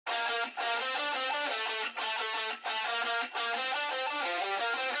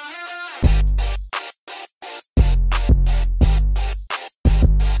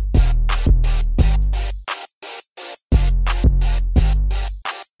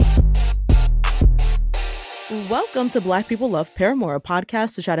Welcome to Black People Love Paramore, a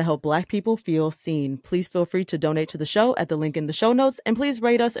podcast to try to help Black people feel seen. Please feel free to donate to the show at the link in the show notes, and please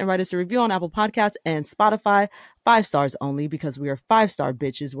rate us and write us a review on Apple Podcasts and Spotify. 5 stars only, because we are 5-star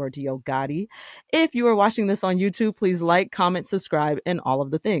bitches, word to Yo Gotti. If you are watching this on YouTube, please like, comment, subscribe, and all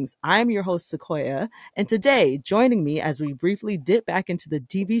of the things. I'm your host, Sequoia, and today, joining me as we briefly dip back into the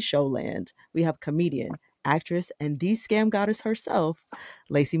TV show land, we have comedian, actress, and the scam goddess herself,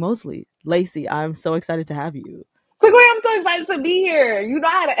 Laci Mosley. Laci, I'm so excited to have you. Sequoia, I'm so excited to be here. You know,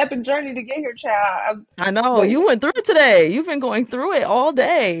 I had an epic journey to get here, child. I know. You went through it today. You've been going through it all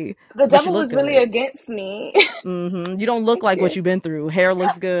day. The devil was really against me. Mm-hmm. You don't look like what you've been through. Hair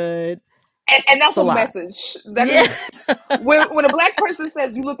looks good. And that's a message. That is, when a Black person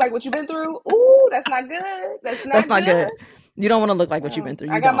says you look like what you've been through, ooh, that's not good. That's not good. You don't want to look like what you've been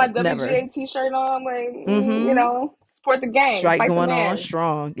through. I got my WGA t-shirt on, like, you know, support the gang. Strike going on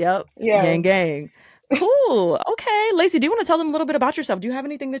strong. Yep. Yeah. Gang. Cool. Okay. Laci, do you want to tell them a little bit about yourself? Do you have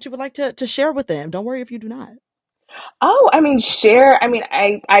anything that you would like to share with them? Don't worry if you do not. Oh, I mean, share. I mean,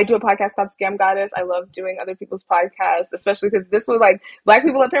 I do a podcast called Scam Goddess. I love doing other people's podcasts, especially because this was like Black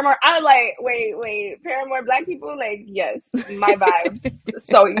people at Paramore. I was like, wait, Paramore, Black people? Like, yes, my vibes.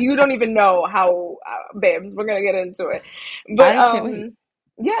 So you don't even know how, babes, we're going to get into it. But,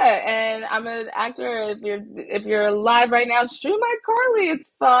 yeah, and I'm an actor. If you're live right now, stream iCarly.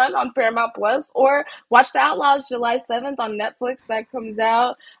 It's fun on Paramount Plus, or watch The Outlaws July 7th on Netflix. That comes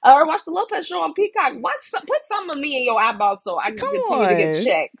out, or watch The Lopez Show on Peacock. Put some of me in your eyeballs so I can continue to get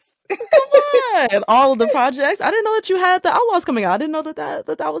checks. Come on, all of the projects. I didn't know that you had The Outlaws coming out. I didn't know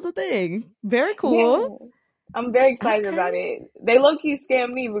that was a thing. Very cool. Yeah. I'm very excited about it. They low-key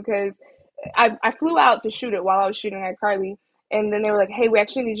scammed me because I flew out to shoot it while I was shooting iCarly. And then they were like, hey, we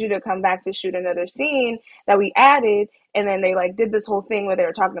actually need you to come back to shoot another scene that we added. And then they like did this whole thing where they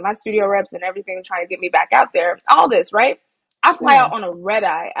were talking to my studio reps and everything, trying to get me back out there. All this, right? I fly out on a red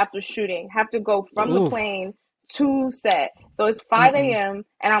eye after shooting, have to go from the plane to set. So it's 5 a.m.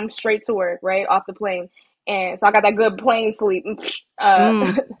 and I'm straight to work, right? Off the plane. And so I got that good plane sleep.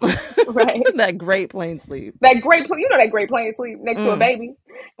 Right? That great plane sleep. That great plane sleep next to a baby.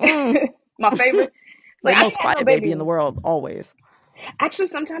 My favorite. Like, the most quiet baby in the world, always. Actually,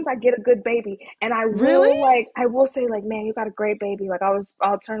 sometimes I get a good baby, and I will say, like, man, you got a great baby. Like,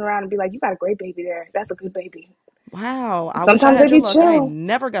 I'll turn around and be like, you got a great baby there. That's a good baby. Wow. Sometimes they be chill. I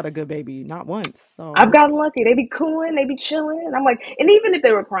never got a good baby, not once. So I've gotten lucky. They be cooling, they be chilling. And I'm like, and even if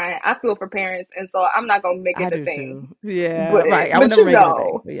they were crying, I feel for parents, and so I'm not gonna make it a thing. Too. Yeah, right. I would never make it a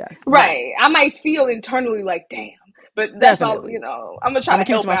thing. But yes, right. I might feel internally like, damn, but that's all. You know, I'm gonna try to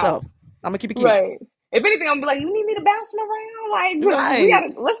help myself. I'm gonna keep it cute. Right. If anything, I'm gonna be like, you need me to bounce them around?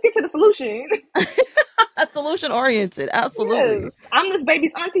 Like, let's get to the solution. Solution oriented, absolutely. Yes. I'm this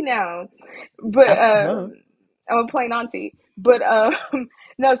baby's auntie now, but I'm a plain auntie. But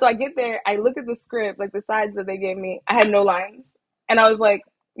no, so I get there, I look at the script, like the sides that they gave me. I had no lines, and I was like,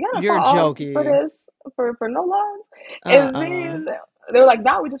 "Yeah, you're joking for this for no lines." And then they were like,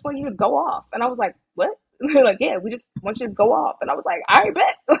 "No, we just want you to go off," and I was like, "What?" And they're like, "Yeah, we just want you to go off," and I was like, "I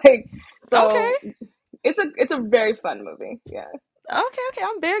bet." Like, so. Okay. It's a very fun movie. Yeah. Okay.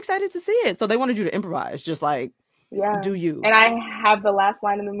 I'm very excited to see it. So they wanted you to improvise, just like, do you? And I have the last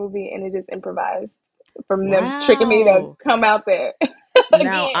line in the movie, and it is improvised from them tricking me to come out there.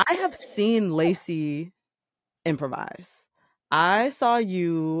 Now, I have seen Laci improvise. I saw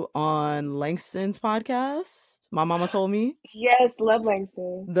you on Langston's podcast. My mama told me. Yes, love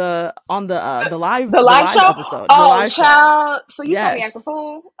Langston. The live show episode. Oh, child! So you saw me act a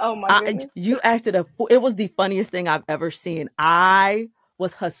fool? Oh my goodness! You acted it was the funniest thing I've ever seen. I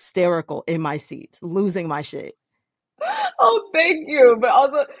was hysterical in my seat, losing my shit. Oh, thank you. But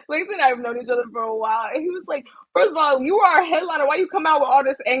also, Langston and I have known each other for a while, and he was like, first of all, you were our headliner. Why you come out with all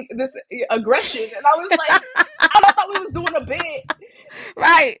this aggression? And I was like, I thought we was doing a bit.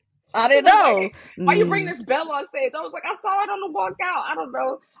 Right. I didn't know. Like, why you bring this bell on stage? I was like, I saw it on the walkout. I don't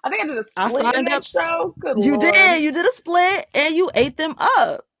know. I think I did a split in that show. Good Lord. You did. You did a split, and you ate them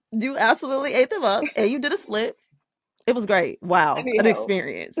up. You absolutely ate them up, and you did a split. It was great. Wow. An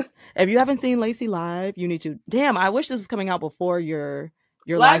experience. If you haven't seen Laci live, you need to. Damn, I wish this was coming out before your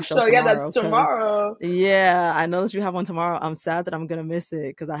live show tomorrow. Yeah, that's tomorrow. Yeah, I know that you have one tomorrow. I'm sad that I'm going to miss it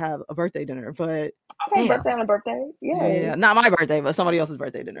because I have a birthday dinner, but okay, birthday on a birthday. Yeah, not my birthday, but somebody else's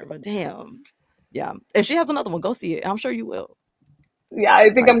birthday dinner. But damn, yeah. If she has another one, go see it. I'm sure you will. Yeah, I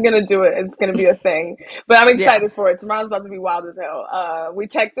think I'm gonna do it. It's gonna be a thing, but I'm excited for it. Tomorrow's about to be wild as hell. We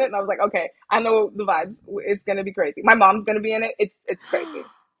checked it, and I was like, okay, I know the vibes. It's gonna be crazy. My mom's gonna be in it. It's crazy.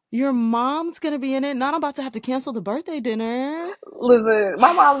 Your mom's gonna be in it. Not about to have to cancel the birthday dinner. Listen,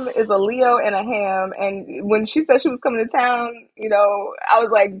 my mom is a Leo and a ham, and when she said she was coming to town, I was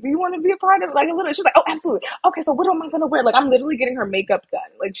like, "Do you want to be a part of it?" Like a little. She's like, "Oh, absolutely." Okay, so what am I gonna wear? Like, I'm literally getting her makeup done.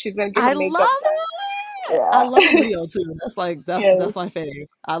 Like, she's gonna get her I makeup love done. it. I love a Yeah. Leo too. That's Yes. my fave.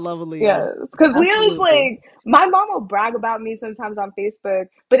 I love a Leo. Yes, because Leo's Absolutely. like my mom will brag about me sometimes on Facebook,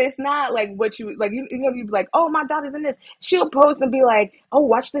 but it's not like what you like. You'd be like, "Oh, my daughter's in this." She'll post and be like, "Oh,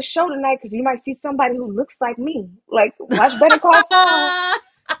 watch this show tonight because you might see somebody who looks like me. Like, watch Better Call Saul.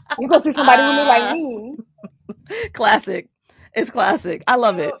 You go see somebody who look like me." Classic. It's classic. I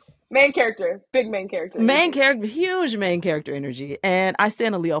love it. Main character, big main character Main energy. character, huge main character energy. And I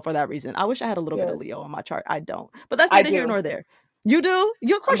stand a Leo for that reason. I wish I had a little bit of Yes, Leo on my chart. I don't. But that's I neither here do. nor there. You do?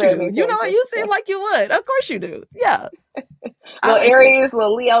 Of I'm course you very do. main You know, character. you seem Yes. like you would. Of course you do. Yeah. I Little like it. Aries,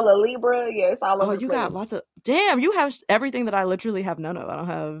 little Leo, little Libra. Yes, all Oh, over the you place. got lots of. Damn, you have everything that I literally have none of. I don't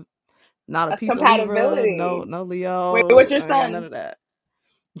have not a That's piece of Libra, compatibility. no Wait, Leo. what's your I ain't got none sun? of that.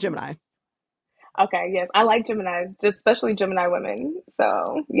 Gemini. Okay, yes, I like Geminis, just especially Gemini women.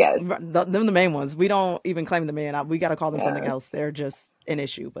 So yes, Them the main ones. We don't even claim the man. We got to call them something yes. else. They're just an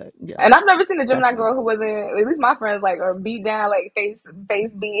issue. But And I've never seen a that's Gemini me. girl who wasn't, at least my friends, like, or beat down, like face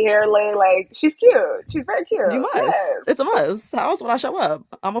beat, hair lay. Like, she's cute. She's very cute. You must. Yes, It's a must. How else would I show up?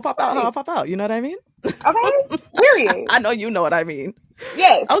 I'm gonna pop out how I right. pop out. You know what I mean? Okay. Period. I know you know what I mean.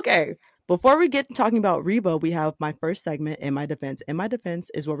 Yes. Okay. Before we get to talking about Reba, we have my first segment, In My Defense. In My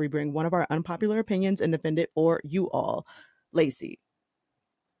Defense is where we bring one of our unpopular opinions and defend it for you all. Laci,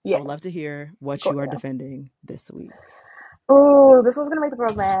 I Yes. would love to hear what Go you are ahead. defending this week. Oh, this one's gonna make the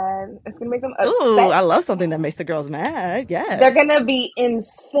girls mad. It's gonna make them Ooh, upset. I love something that makes the girls mad. They're Yes. gonna be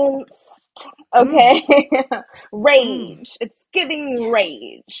incensed. Mm, Okay. mm, Rage. It's giving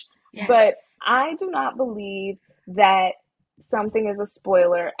rage. But yes. I do not believe that something is a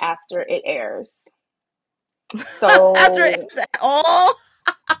spoiler after it airs. After it So, airs at all.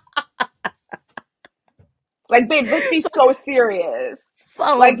 like, babe, let's be so serious. So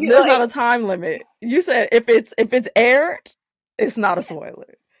Like, you there's not like a time limit. You said if it's aired, it's not a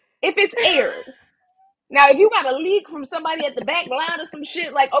spoiler. if it's aired. Now, if you got a leak from somebody at the back line or some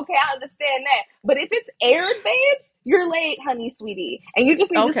shit, like, okay, I understand that. But if it's aired, babes, you're late, honey, sweetie. And you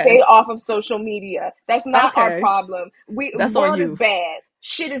just need to Okay. stay off of social media. That's not our Okay. problem. That's on World is you. bad.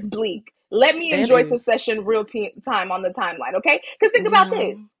 Shit is bleak. Let me And enjoy is. Succession real time on the timeline, okay? Because think about Yeah.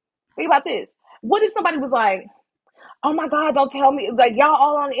 this. Think about this. What if somebody was like, oh my God, don't tell me. Like, y'all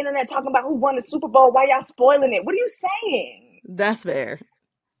all on the internet talking about who won the Super Bowl. Why y'all spoiling it? What are you saying? That's fair.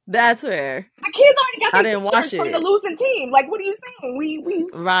 That's fair. The kids already got I their didn't watch t-shirts from the it. losing team. Like, what are you saying? We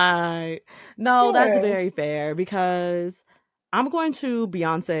Right. No, that's yeah. very fair because I'm going to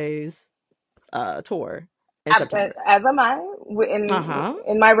Beyonce's tour in September. As am I Uh-huh.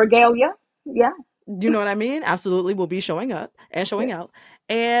 in my regalia. Yeah. You know what I mean? Absolutely will be showing up and showing Yeah. out.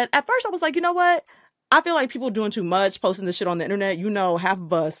 And at first I was like, you know what? I feel like people doing too much, posting this shit on the internet. You know, half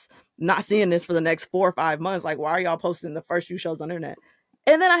of us not seeing this for the next 4 or 5 months. Like, why are y'all posting the first few shows on the internet?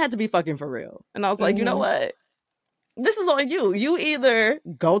 And then I had to be fucking for real. And I was like, you know Mm-hmm. what? This is on you. You either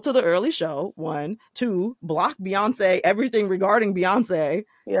go to the early show, 1, 2, block Beyonce, everything regarding Beyonce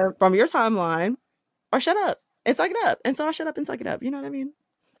Yep. from your timeline, or shut up and suck it up. And so I shut up and suck it up. You know what I mean?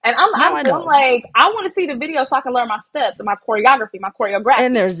 And Now I I'm know. like, I want to see the video so I can learn my steps and my choreography, my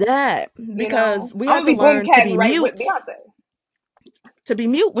And choreography. there's that because we I'm had gonna to be boom learn catting right with Beyonce. to be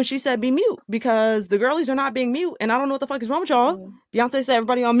mute when she said be mute because the girlies are not being mute. And I don't know what the fuck is wrong with y'all. Mm. Beyonce said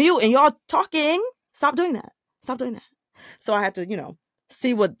everybody on mute and y'all talking. Stop doing that. Stop doing that. So I had to,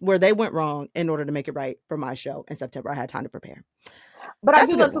 see where they went wrong in order to make it right for my show in September. I had time to prepare. But I That's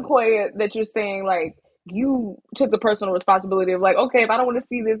do a love good one. Sequoia that you're saying like you took the personal responsibility of like, okay, if I don't want to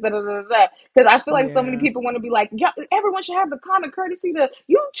see this, da da da da. Because I feel like so many Yeah. people want to be like, yeah, everyone should have the common courtesy to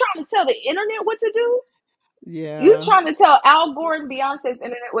you trying to tell the internet what to do. You Yeah. trying to tell Al Gore and Beyonce's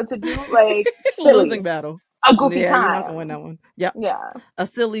internet what to do? Like Losing silly, battle. a goofy Yeah, you're not going to win time. that one. Yep. Yeah. A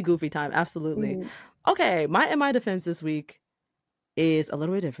silly, goofy time. Absolutely. Mm-hmm. Okay. In my defense this week is a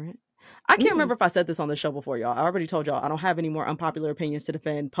little bit different. I can't remember if I said this on the show before, y'all. I already told y'all I don't have any more unpopular opinions to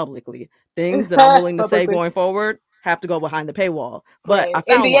defend publicly. Things that I'm willing to say Publicly, going forward have to go behind the paywall. But right? I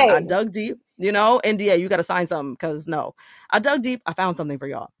found one. I NDA. dug deep. NDA, you got to sign something because no. I dug deep. I found something for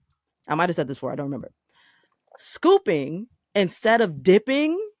y'all. I might have said this before. I don't remember. Scooping instead of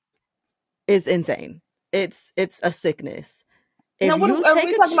dipping is insane. It's a sickness. Now, If what you are take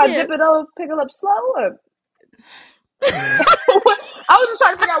we a talking about? Dip chip, it up, pick it up slow. Or... I was just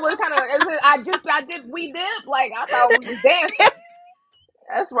trying to figure out what kind of we dip. Like I thought we was dancing.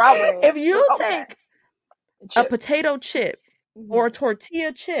 That's where I went. if you Okay, take a chips. potato chip or a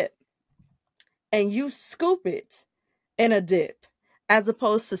tortilla chip and you scoop it in a dip as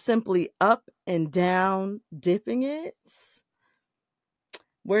opposed to simply up and down dipping it,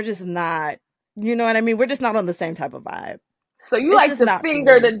 we're just not, you know what I mean? We're just not on the same type of vibe. So you It's like just to not for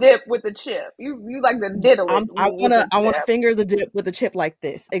finger me. the dip with the chip. You like to diddle it with the I wanna dip. finger the dip with a chip like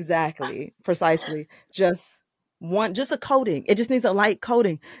this. Exactly. Precisely. Just a coating. It just needs a light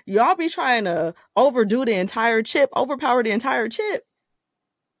coating. Y'all be trying to overdo the entire chip, overpower the entire chip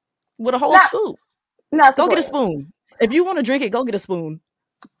with a whole Not scoop. not Go get a supportive. spoon. If you want to drink it, go get a spoon.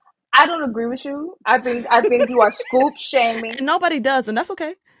 I don't agree with you. I think you are scoop shaming. And nobody does, and that's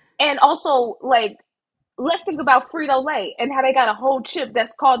okay. And also, like, let's think about Frito Lay and how they got a whole chip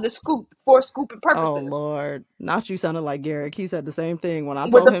that's called the scoop for scooping Oh purposes Lord. Not you sounded like Garrick. He said the same thing when I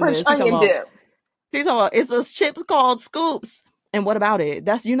with told the him French this. onion dip. He's talking about it's those chips called scoops. And what about it?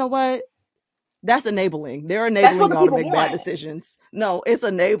 That's, you know what? That's enabling. They're That's what enabling the y'all to people make bad want. decisions. No, it's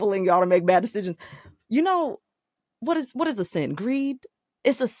enabling y'all to make bad decisions. You know, what is a sin? Greed?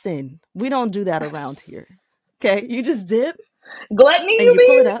 It's a sin. We don't do that around here. Okay? You just dip Gluttony, and you you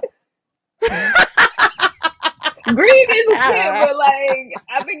pull it mean? up. Greed is a sin, but like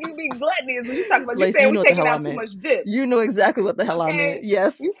I think you mean gluttony is what you talking about. You Lacey, saying you we know what the taking hell I out too meant. much dip. You know exactly what the hell I meant. Okay?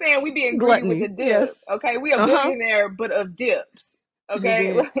 Yes. You saying we being greedy with the Gluttony. dip. Yes. Okay? We a Uh-huh. billionaire but of dips. You Okay?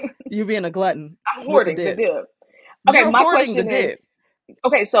 being you being a glutton I'm with the hoarding the dip. dip. Okay, You're my hoarding the question dip. is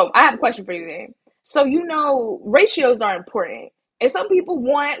okay, so I have a question for you then. So you know ratios are important. And some people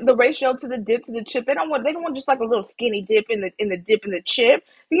want the ratio to the dip to the chip. They don't want just like a little skinny dip in the dip in the chip.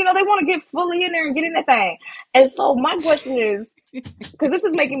 You know, they want to get fully in there and get in that thing. And so my question is, because this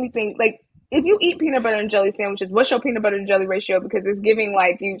is making me think like if you eat peanut butter and jelly sandwiches, what's your peanut butter and jelly ratio? Because it's giving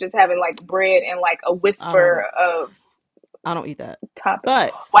like you just having like bread and like a I whisper don't of eat that. topping.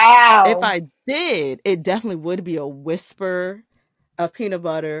 But if Wow. I did, it definitely would be a whisper of peanut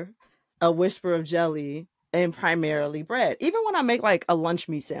butter, a whisper of jelly, and primarily bread. Even when I make like a lunch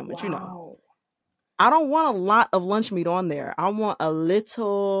meat sandwich, Wow. I don't want a lot of lunch meat on there. I want I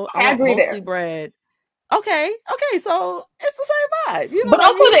I want agree mostly there. bread. Okay, so it's the same vibe. You know But what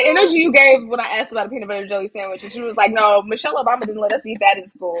I also mean, the girl? energy you gave when I asked about a peanut butter and jelly sandwich, and she was like, "No, Michelle Obama didn't let us eat that in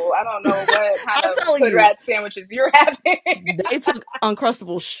school. I don't know what kind I'm of telling hood you, rat sandwiches you're having." they took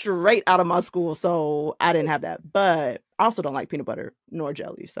Uncrustables straight out of my school, so I didn't have that. But I also don't like peanut butter nor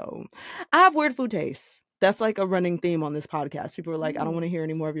jelly, so I have weird food tastes. That's like a running theme on this podcast. People are like, I don't want to hear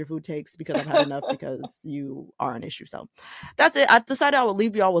any more of your food takes because I've had enough because you are an issue. So that's it. I decided I would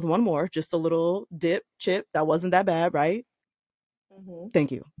leave y'all with one more, just a little dip chip. That wasn't that bad, right? Mm-hmm.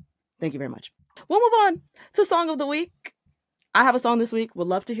 Thank you. Thank you very much. We'll move on to Song of the Week. I have a song this week. Would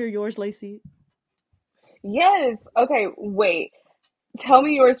love to hear yours, Lacey. Yes. Okay. Wait. Tell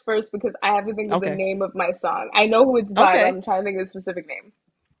me yours first because I have to think of the Okay. name of my song. I know who it's by, but Okay. I'm trying to think of the specific name.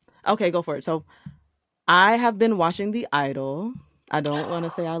 Okay, go for it. So I have been watching The Idol. I don't want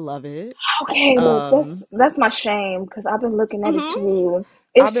to say I love it. Okay, look, Um, that's my shame because I've been looking at it mhm, too.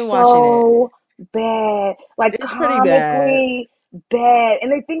 I've It's been watching it. so bad, like It's pretty bad. comically bad,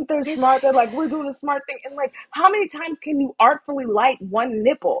 and they think they're It's smart. They're like, we're doing a smart thing, and like, how many times can you artfully light one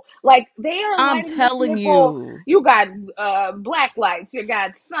nipple? Like they are I'm lighting this telling nipple. you. You got black lights, you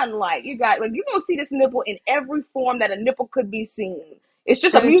got sunlight, you got like you don't see this nipple in every form that a nipple could be seen. It's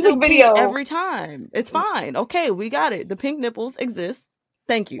just a And it's music still pink video. every time. It's fine. Okay, we got it. The pink nipples exist.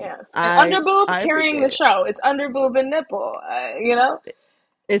 Thank you. Yes, and I underboob I carrying appreciate the it. show. It's underboob and nipple. You know.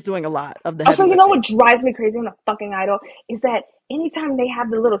 It's doing a lot of the Also, heavy you know what lifting. drives me crazy on the fucking Idol is that anytime they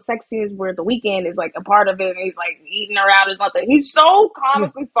have the little sex scenes where the weekend is like a part of it and he's like eating her out or something, he's so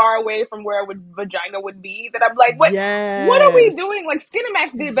comically far away from where vagina would be that I'm like, what are we Yes. doing? Like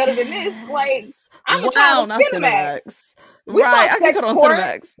Skinamax did better than this. Like Yes. I'm a child Wow, of not Skinamax. Cinemax. We saw Right. I could sex cut on court.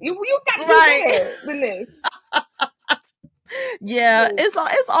 Cinemax. You got to do Right. better than this. Yeah, Like,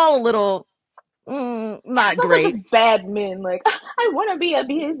 it's all a little it's not also great. just bad men. Like, I want to be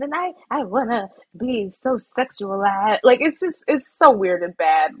abused and I want to be so sexualized. Like, it's so weird and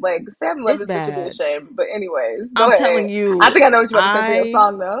bad. Like, Sam It's Levinson should be bad. ashamed. But, anyways, go I'm ahead. telling I you, think I know what you're about to say for your I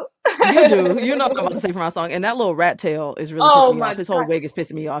song, though. you do. You know what I'm about to say for my song. And that little rat tail is really pissing Oh me off. my His whole God. wig is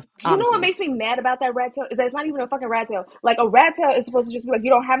pissing me off, You know what honestly. makes me mad about that rat tail is that it's not even a fucking rat tail. Like a rat tail is supposed to just be like you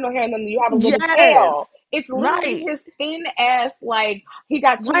don't have no hair and then you have a little Yes. tail. It's literally Right. his thin ass. Like he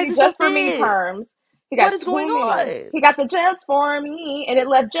got too Why is many it so just for me thin? perms. He What got is going too many. on? He got the just for me, and it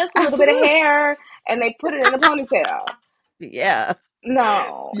left just a little bit of Absolutely. hair, and they put it in a ponytail. Yeah.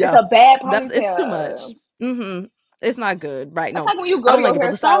 No, it's Yeah. a bad It's too much. ponytail. It's not good. Right. That's No. like when you I go to don't your like it.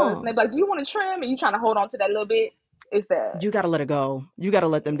 But the hairstylist and they song, be like, "Do you want to trim?" and you trying to hold on to that little bit. It's that. you gotta let it go. You gotta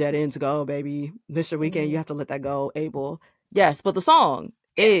let them dead ends go, baby. Mr. Weekend, you have to let that go, Abel. Yes, but the song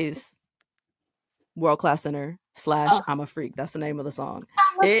is World Class Sinner / Oh, I'm a Freak. That's the name of the song.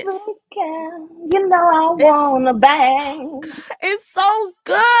 I'm a It's freak, you know I it's wanna bang. it's so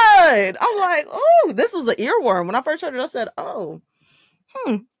good. I'm like, oh, this was an earworm. When I first heard it, I said, oh,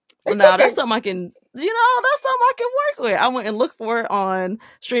 well, It's now that's okay. something I can, that's something I can work with. I went and looked for it on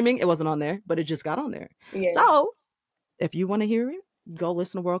streaming. It wasn't on there, but it just got on there. Yeah. So if you want to hear it, go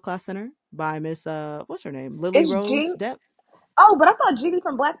listen to World Class Center by Miss what's her name, Lily It's Rose G. Depp. Oh, but I thought Genie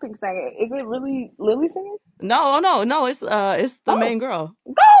from Blackpink sang it. Is it really Lily singing? No. It's the Oh, main girl,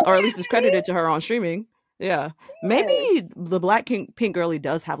 go or at least it's get credited to her on streaming. Yeah, maybe it. the Black Pink girlie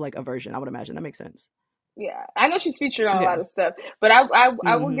does have like a version. I would imagine that makes sense. Yeah, I know she's featured on a Yeah. lot of stuff, but I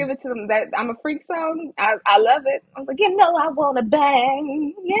will Mm-hmm. give it to them that I'm a freak song. I love it. I was like, I want to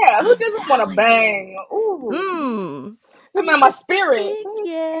bang. Yeah, who doesn't want to Hell yeah. bang? Ooh, come I'm on, my just a spirit. freak.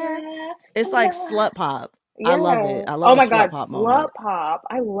 Yeah. Yeah, It's like slut pop. I love yeah. it. I love Oh a my slut God, pop slut moment. pop.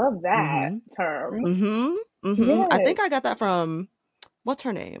 I love that Mm-hmm. term. Mm-hmm. Mm-hmm. I Yes. think I got that from what's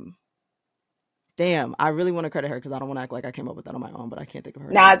her name? Damn, I really want to credit her because I don't want to act like I came up with that on my own, but I can't think of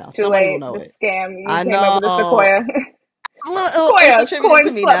her name Now right it's now. too Somebody will late. know The it. scam. You I came up with a know. Sequoia. Well, it's Sequoia attributed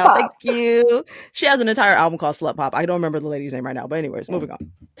to coin me slut now. Thank pop. you. She has an entire album called Slut Pop. I don't remember the lady's name right now, but anyways, moving on.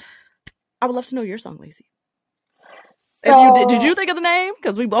 I would love to know your song, Laci. If you did you So think of the name?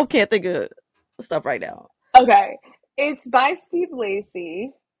 Because we both can't think of stuff right now. okay, it's by Steve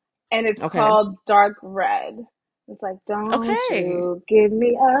Lacy. And it's Okay. called Dark Red. It's like, don't Okay. you give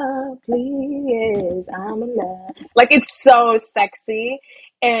me up, please. I'm in love. Like it's so sexy.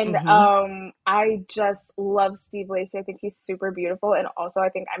 And Mm-hmm. I just love Steve Lacy. I think he's super beautiful. And also I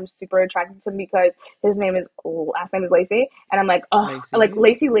think I'm super attracted to him because his last name is Lacy. And I'm like, oh, like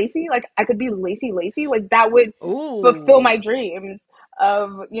Laci. Lacy. Like I could be Lacy. Like that would fulfill Ooh. my dreams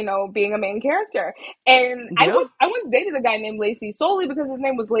of, being a main character. And Yeah. I once dated a guy named Lacey solely because his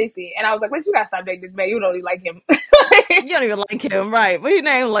name was Lacey, and I was like, "Lacey, you gotta stop dating this man. You don't even like him." But You don't even like him, right? But he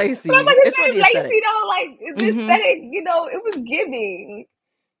named I was like, Laci. "His It's for the name aesthetic. Lacey, though. Like the Mm-hmm. aesthetic, it was giving.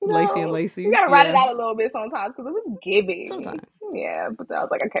 Laci and You Laci. gotta write it Yeah. out a little bit sometimes because it was giving. Sometimes. Yeah, but then I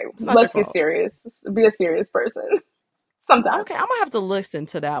was like, okay, It's not your let's get fault. serious. Be a serious person sometimes. Okay, I'm gonna have to listen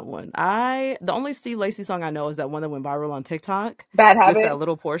to that one. The only Steve Lacy song I know is that one that went viral on TikTok. Bad Just that habit.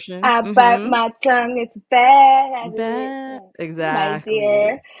 little portion. I bite Mm-hmm. my tongue. It's a bad habit, Bad. my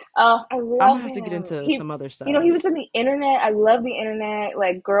dear. Exactly. Oh, I I'm love gonna have to get him. into some other He was stuff. in the internet. I love the internet.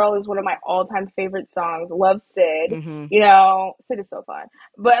 Like, Girl is one of my all-time favorite songs. Love Sid. Mm-hmm. Sid is so fun.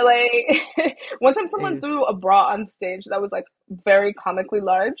 But like, one time It someone is. threw a bra on stage that was like very comically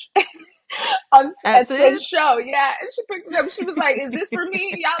large on At at Sid? Sid's show. Yeah, and she picked it up. She was like, "Is this for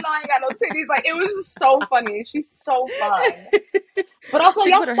me? Y'all know I ain't got no titties." Like, it was just so funny. She's so fun. But also,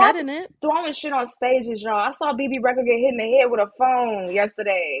 She can y'all put her head stop in it. throwing shit on stages, y'all. I saw BB Record get hit in the head with a phone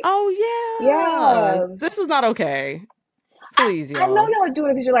yesterday. Oh yeah. Yeah. This is not okay. Please, I know y'all. y'all are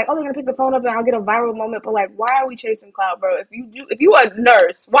doing it because you're like, oh, they're gonna pick the phone up and I'll get a viral moment. But like, why are we chasing clout, bro? If you a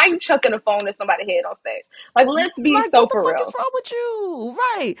nurse, why are you chucking a phone at somebody's head on stage? Like, let's be Like, so what the for fuck is real. wrong with you?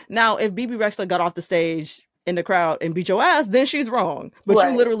 Right. Now, if BB Rexha got off the stage in the crowd and beat your ass, then she's wrong. But you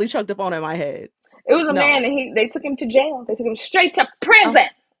Right. literally chucked the phone at my head. It was a man, No. and they took him to jail. They took him straight to Oh, prison.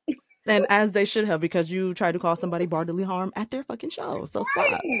 and as they should have, because you tried to cause somebody bodily harm at their fucking show. So stop.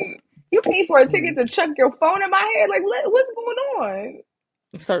 Right. You paid for a ticket Mm. to chuck your phone in my head. Like, what's going on?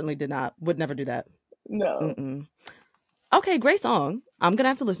 Certainly did not. Would never do that. No. Mm-mm. Okay, great song. I'm gonna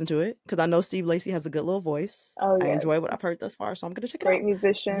have to listen to it because I know Steve Lacy has a good little voice. Oh I yes. enjoy what I've heard thus far, so I'm gonna check it Great out.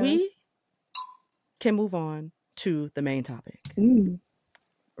 musician. We can move on to the main topic.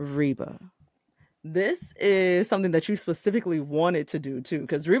 Reba. This is something that you specifically wanted to do too,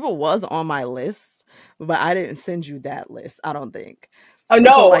 because Reba was on my list, but I didn't send you that list, I don't think. Oh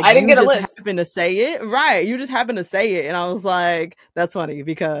So no, like I didn't you get a just list. happened to say it. Right. You just happened to say it. And I was like, that's funny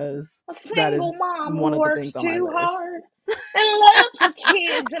because A that single is mom one who of the works things on my too list. hard and loves her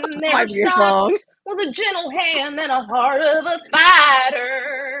kids and That never might be a song. stops with a gentle hand and a heart of a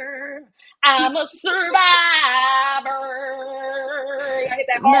fighter. I'm a survivor. You gotta hit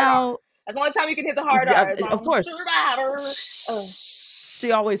that hard R. Now, That's the only time you can hit the hard R. Is of I'm a course, survivor.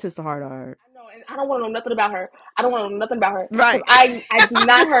 she always hits the hard R. I know, and I don't want to know nothing about her. I don't want to know nothing about her. Right. Because I do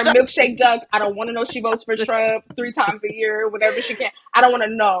not Just her milkshake duck. I don't want to know she votes for Trump 3 times a year, whenever she can. I don't want to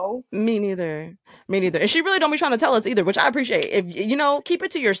know. Me neither. And she really don't be trying to tell us either, which I appreciate. If keep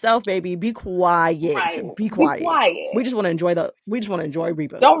it to yourself, baby. Be quiet. Right. Be Be quiet. quiet. We just want to enjoy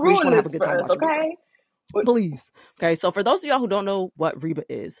Reba. Don't We just ruin want to have a this good for time us, watching Reba. okay? Please. Okay, so for those of y'all who don't know what Reba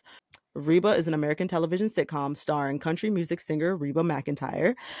is, Reba is an American television sitcom starring country music singer Reba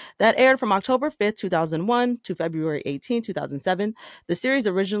McIntyre that aired from October 5th, 2001 to February 18, 2007. The series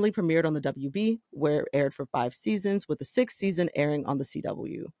originally premiered on the WB, where it aired for 5 seasons, with the 6th season airing on the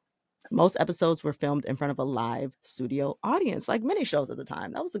CW. Most episodes were filmed in front of a live studio audience, like many shows at the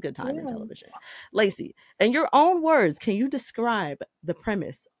time. That was a good time in television. Laci, in your own words, can you describe the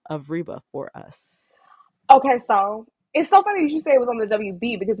premise of Reba for us? Okay, so it's so funny you say it was on the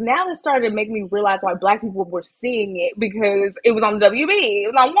WB because now it started to make me realize why Black people were seeing it because it was on the WB.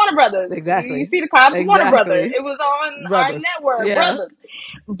 It was on Warner Brothers. Exactly. You see the cops, Warner Brothers. Exactly. It was on Brothers. our network, Yeah. Brothers.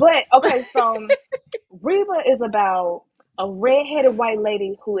 But okay, so Reba is about a redheaded white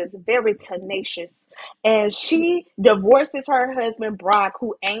lady who is very tenacious, and she divorces her husband Brock,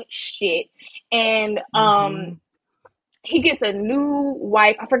 who ain't shit, and he gets a new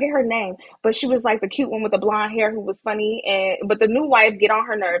wife. I forget her name, but she was like the cute one with the blonde hair who was funny. But the new wife get on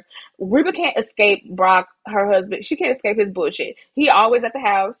her nerves. Reba can't escape Brock, her husband. She can't escape his bullshit. He always at the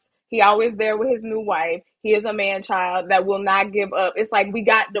house. He always there with his new wife. He is a man child that will not give up. It's like, we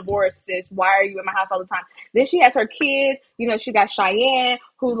got divorced, sis. Why are you in my house all the time? Then she has her kids. You know, she got Cheyenne,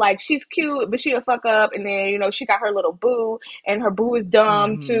 who like, she's cute, but she a fuck up. And then, you know, she got her little boo, and her boo is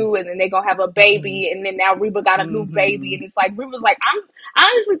dumb too. And then they gonna have a baby. And then now Reba got a new baby. And it's like, Reba's like, I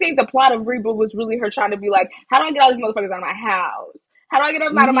honestly think the plot of Reba was really her trying to be like, how do I get all these motherfuckers out of my house? How do I get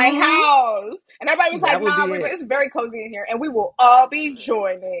them out of my house? And everybody was like, nah, Reba, it's very cozy in here, and we will all be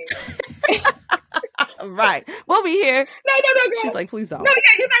joining. Right. We'll be here. No, girl. She's like, please don't. No,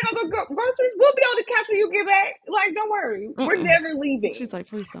 yeah, you're not gonna go groceries. We'll be on the couch when you get back. Like, don't worry. We're never leaving. She's like,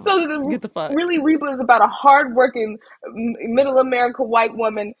 please don't. So get the fuck. Really, Reba is about a hardworking middle America white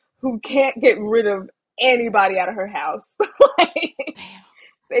woman who can't get rid of anybody out of her house.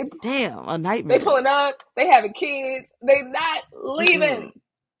 Damn, a nightmare. They pulling up. They having kids. They not leaving.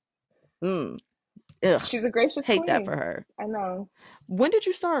 Ugh. She's a gracious Hate queen. that for her. I know. When did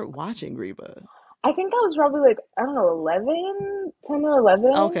you start watching Reba? I think that was probably like, I don't know, 10 or 11.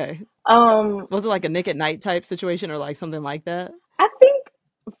 Okay. Was it like a Nick at Night type situation or like something like that? I think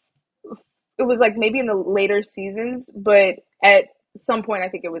it was like maybe in the later seasons, but at some point I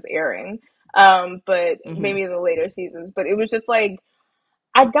think it was airing. But maybe in the later seasons. But it was just like,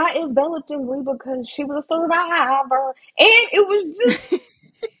 I got enveloped in Reba because she was a survivor. And it was just,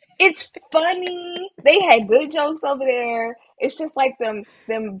 it's funny. They had good jokes over there. It's just like them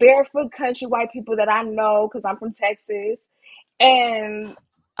barefoot country white people that I know because I'm from Texas. And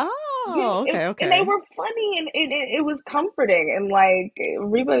okay. And they were funny, and it was comforting. And like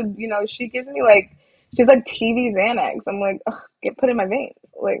Reba, you know, she gives me like, she's like TV Xanax. I'm like, get put in my veins.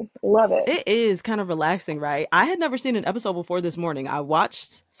 Like, love it. It is kind of relaxing, right? I had never seen an episode before this morning. I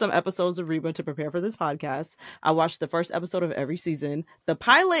watched some episodes of Reba to prepare for this podcast. I watched the first episode of every season. The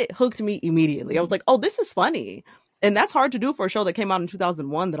pilot hooked me immediately. I was like, oh, this is funny. And that's hard to do for a show that came out in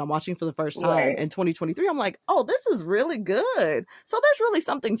 2001 that I'm watching for the first time in 2023. I'm like, oh, this is really good. So there's really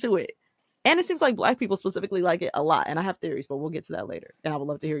something to it. And it seems like Black people specifically like it a lot. And I have theories, but we'll get to that later. And I would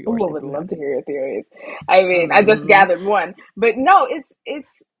love to hear yours. I would love to hear your theories. I mean, I just gathered one. But no,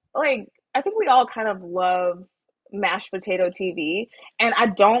 it's like, I think we all kind of love mashed potato TV. And I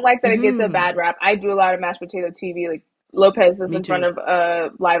don't like that it gets a bad rap. I do a lot of mashed potato TV. Like, Lopez is in front of a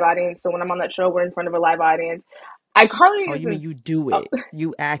live audience. So when I'm on that show, we're in front of a live audience. iCarly you mean you do it.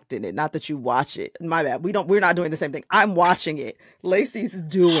 You act in it, not that you watch it. My bad. We're not doing the same thing. I'm watching it. Laci's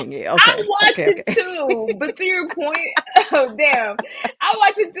doing it. Okay. I watch it too. But to your point, damn. I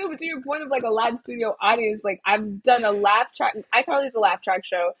watch it too, but to your point of like a live studio audience, like I've done a laugh track. iCarly is a laugh track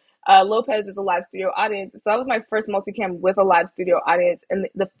show. Lopez is a live studio audience. So that was my first multicam with a live studio audience. And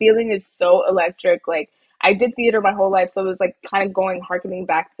the feeling is so electric. Like, I did theater my whole life, so it was like kind of harkening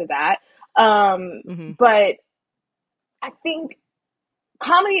back to that. But I think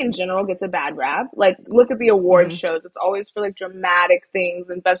comedy in general gets a bad rap. Like, look at the award shows. It's always for like dramatic things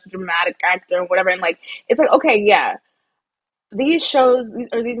and best dramatic actor and whatever. And like, it's like, okay, yeah, these shows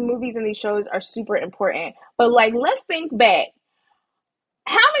these movies and these shows are super important. But like, let's think back.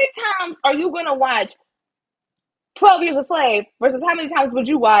 How many times are you going to watch 12 Years a Slave versus how many times would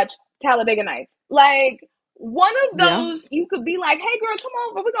you watch Talladega Nights? Like, one of those, you could be like, hey girl, come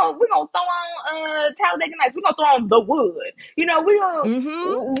on, we're gonna throw on Talladega Nights. We're gonna throw on The Wood. You know, we're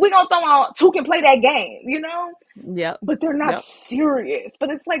gonna throw on Two Can Play That Game, you know? Yeah. But they're not serious. But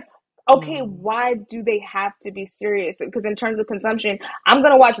it's like, okay, why do they have to be serious? Because in terms of consumption, I'm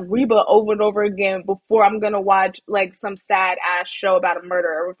gonna watch Reba over and over again before I'm gonna watch like some sad ass show about a murder,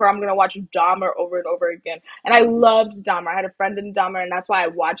 or before I'm gonna watch Dahmer over and over again. And I loved Dahmer. I had a friend in Dahmer, and that's why I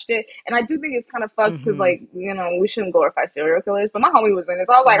watched it. And I do think it's kind of fucked because, like, you know, we shouldn't glorify serial killers, but my homie was in it,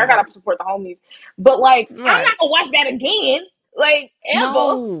 so I was like, I gotta support the homies. But like, I'm not gonna watch that again, like,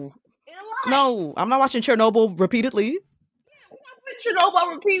 ever. No, I'm not watching Chernobyl repeatedly.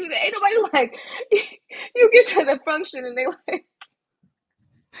 Chernobyl repeated. Ain't nobody like you get to the function and they like,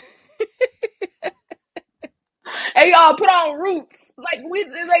 hey y'all, put on Roots. Like we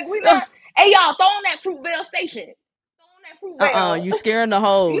not. Hey y'all, throw on that Fruitvale station. Throw on that Fruitvale. You scaring the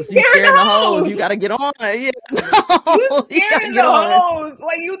hoes. You scaring the hoes. You gotta get on. Yeah, no, you scaring the hoes.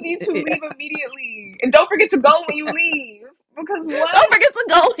 Like you need to leave immediately, and don't forget to go when you leave. Because what? Don't forget to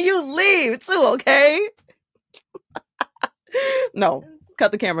go when you leave too. Okay. No,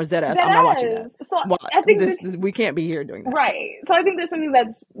 cut the cameras, dead ass. I'm not watching that. So I think we can't be here doing that. Right. So I think there's something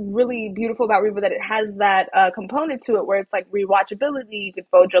that's really beautiful about Reba, that it has that component to it where it's like rewatchability. You can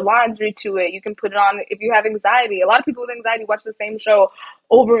fold your laundry to it. You can put it on if you have anxiety. A lot of people with anxiety watch the same show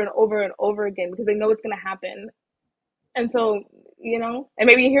over and over and over again because they know it's going to happen. And so, you know, and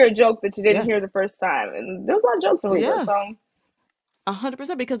maybe you hear a joke that you didn't hear the first time. And there's a lot of jokes in Reba. So.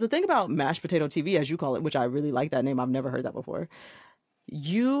 100%, because the thing about mashed potato TV, as you call it, which I really like that name, I've never heard that before,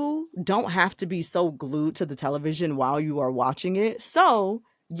 you don't have to be so glued to the television while you are watching it, so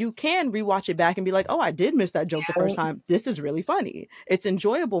you can rewatch it back and be like, oh, I did miss that joke the first time. This is really funny. It's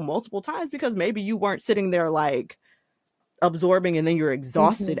enjoyable multiple times because maybe you weren't sitting there like absorbing and then you're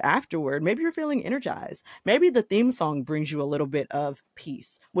exhausted afterward. Maybe you're feeling energized. Maybe the theme song brings you a little bit of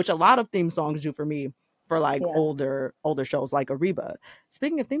peace, which a lot of theme songs do for me. For like older shows like Reba.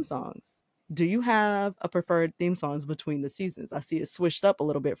 Speaking of theme songs, do you have a preferred theme songs between the seasons? I see it switched up a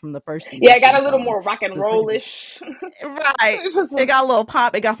little bit from the first season. Yeah, it got a little more rock and roll-ish. Right. It got a little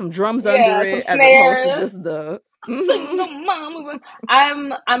pop. It got some drums under it as opposed to just the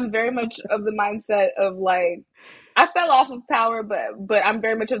I'm very much of the mindset of like, I fell off of Power, but I'm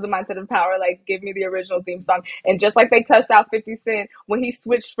very much of the mindset of Power. Like, give me the original theme song. And just like they cussed out 50 Cent when he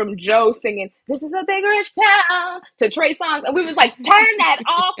switched from Joe singing "This is a big rich town" to Trey Songz, and we was like, turn that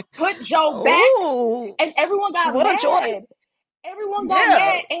off, put Joe back, and everyone got mad. Everyone got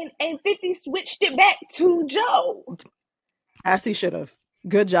mad, and 50 switched it back to Joe. As he should have.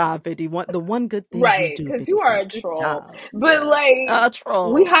 Good job, 50. The one good thing, right? Because you are a troll. But like, a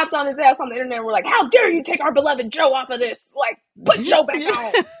troll. We hopped on his ass on the internet. And we're like, "How dare you take our beloved Joe off of this? Like, put Joe back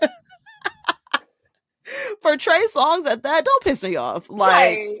on." For Trey Songz at that, don't piss me off.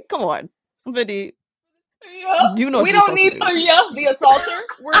 Like, come on, 50. Yeah. You know we don't need the assaulter.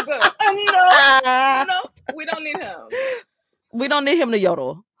 We're good. No, we don't need him. We don't need him to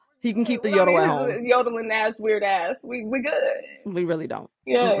yodel. He can keep the yodel at home. Yodeling ass, weird ass. We good. We really don't.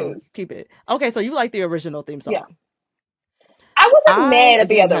 Yeah. Keep it. Okay, so you like the original theme song. Yeah. I wasn't mad at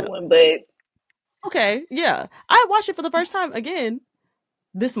the other one, but... Okay, yeah. I watched it for the first time again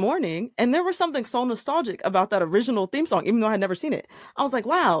this morning, and there was something so nostalgic about that original theme song, even though I had never seen it. I was like,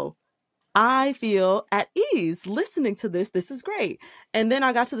 wow, I feel at ease listening to this. This is great. And then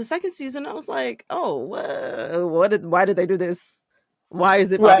I got to the second season, I was like, oh, why did they do this? Why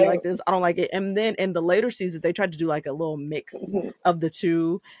is it popping like this? I don't like it. And then in the later seasons, they tried to do like a little mix of the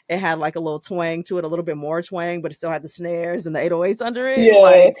two. It had like a little twang to it, a little bit more twang, but it still had the snares and the 808s under it. Yeah.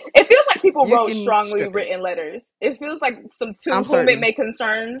 Like, it feels like people wrote strongly written letters. It feels like some To Whom It May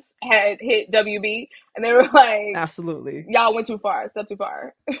Concerns had hit WB, and they were like, absolutely, y'all went too far, step too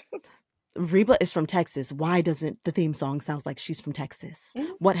far. Reba is from Texas. Why doesn't the theme song sound like she's from Texas?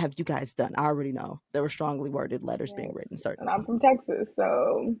 What have you guys done? I already know. There were strongly worded letters being written, certainly. And I'm from Texas,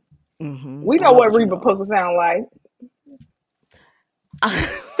 so we know what Reba's supposed to sound like.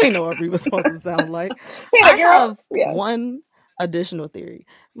 We know what Reba's supposed to sound like. I have one additional theory.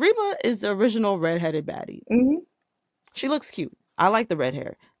 Reba is the original redheaded baddie. She looks cute. I like the red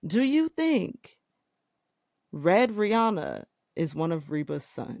hair. Do you think Red Rihanna is one of Reba's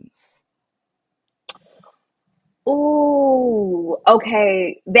sons? Oh,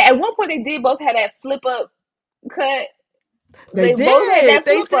 okay. At one point, they did both have that flip up cut. They did. Both had that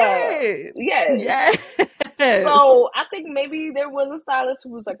flip up. Yes. So I think maybe there was a stylist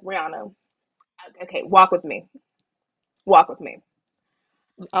who was like, Rihanna, okay, walk with me. Walk with me.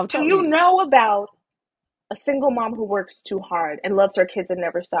 Do you know about a single mom who works too hard and loves her kids and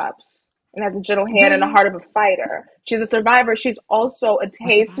never stops and has a gentle hand and a heart of a fighter? She's a survivor. She's also a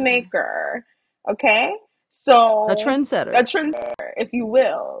tastemaker. Okay? So a trendsetter, if you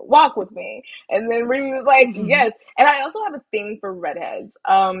will. Walk with me. And then Remy was like, yes. And I also have a thing for redheads.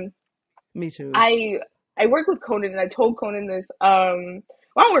 Me too. I work with Conan, and I told Conan this. Well,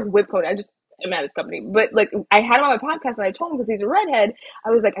 I don't work with Conan. I just am at his company. But like, I had him on my podcast, and I told him because he's a redhead. I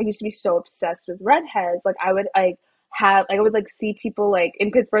was like, I used to be so obsessed with redheads. Like, I would like have like I would like see people like in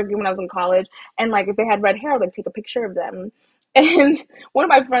Pittsburgh when I was in college, and like if they had red hair, I would like take a picture of them. And one of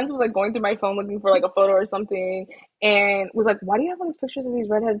my friends was like going through my phone looking for like a photo or something, and was like, "Why do you have all these pictures of these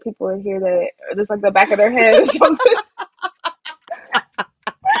redhead people in here that are just like the back of their head or something?"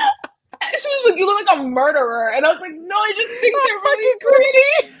 She was like, "You look like a murderer," and I was like, "No, I just think That's they're really fucking pretty."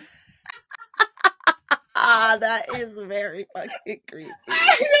 creepy. Ah, that is very fucking I creepy. know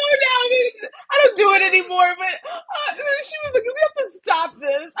now. I mean, I don't do it anymore, but she was like, "We have to stop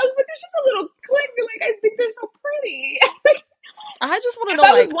this." I was like, "It's just a little click. Like, I think they're so pretty." I just want to If know,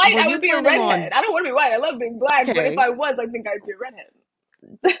 I was like, white, were I you would be a planning redhead. on? I don't want to be white. I love being black, but if Okay, I was, I think I'd be a redhead.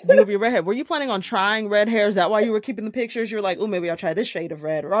 you would be a redhead. Were you planning on trying red hair? Is that why you were keeping the pictures? You're like, oh, maybe I'll try this shade of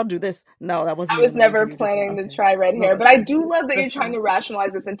red, or I'll do this. No, that wasn't I even was the reason. never You just went, planning to okay. try red No, hair, that's but I fine. do love that you're That's trying fine. to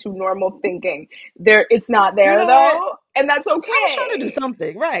rationalize this into normal thinking. It's not You there know what? though, and that's I was trying to do okay.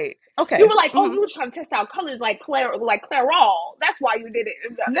 something, right? You Okay. were like, "Oh, you were trying to test out colors like Clairol. That's why you did it."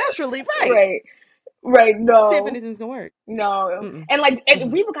 Naturally, right. Right, right. See if No, anything's gonna work. no. Mm-mm. And like, and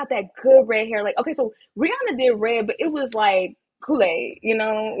Mm-mm. Reba got that good red hair. Like, okay, so Rihanna did red, but it was like Kool-Aid. You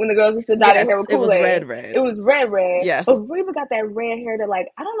know, when the girls used to dye their hair Yes, with it was Kool-Aid, red, red. it was red, red. But Yes. Reba got that red hair that, like,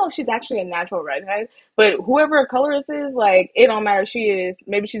 I don't know if she's actually a natural redhead, but whoever her colorist is, like, it don't matter. She is.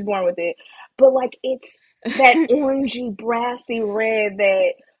 Maybe she's born with it. But like, it's that orangey, brassy red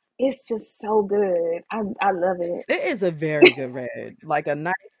that it's just so good. I love it. It is a very good red. Like a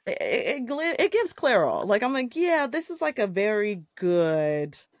nice it gives Clairol. Like I'm like, yeah, this is like a very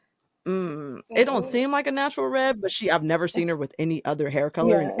good it don't Mhm. seem like a natural red, but I've never seen her with any other hair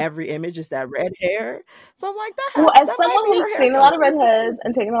color. In Yeah. every image is that red hair. So I'm like, Well, as that might someone be who's her hair seen a color. lot of redheads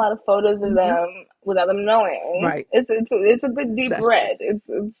and taken a lot of photos of Mhm. them without them knowing, Right. it's a good deep That's true. red. It's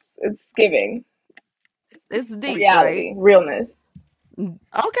giving It's deep, right? reality, realness.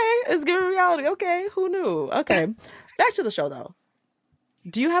 Okay, it's giving reality. Okay, who knew? Okay. Back to the show though.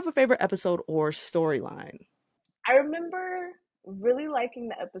 Do you have a favorite episode or storyline? I remember really liking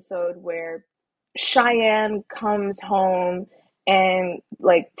the episode where Cheyenne comes home and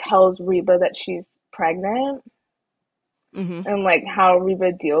like tells Reba that she's pregnant, Mhm. and like how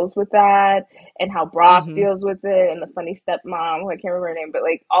Reba deals with that, and how Brock Mhm. deals with it, and the funny stepmom, who I can't remember her name, but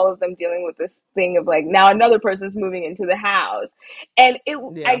like all of them dealing with this thing of like now another person's moving into the house, and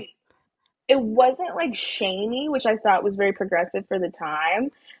Yeah. it wasn't like shamey, which I thought was very progressive for the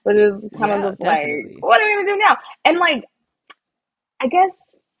time, but it was kind of Yeah, just like, definitely. what are we gonna do now? And like, I guess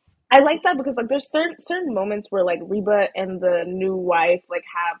I like that because like there's certain moments where like Reba and the new wife like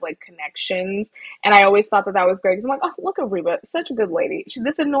have like connections, and I always thought that that was great because I'm like, oh, look at Reba, such a good lady. She's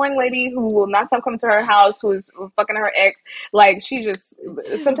this annoying lady who will not stop coming to her house, who is fucking her ex. Like she just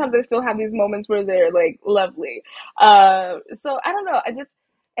sometimes they still have these moments where they're like lovely. So I don't know, I just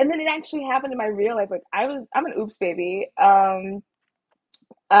and then it actually happened in my real life. Like I'm an oops baby. I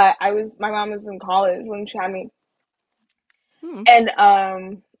was my mom was in college when she had me, Hmm.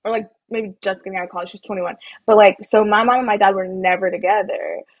 and or like maybe just getting out of college. She's 21, but like so my mom and my dad were never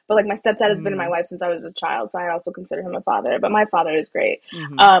together. But like my stepdad has been in my Mhm. life since I was a child, so I also consider him a father. But my father is great,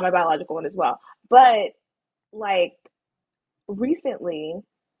 Mhm. my biological one as well. But like recently,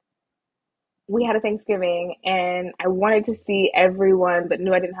 we had a Thanksgiving and I wanted to see everyone, but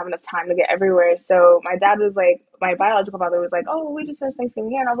knew I didn't have enough time to get everywhere. So my dad was like, my biological father was like, "Oh, we just finished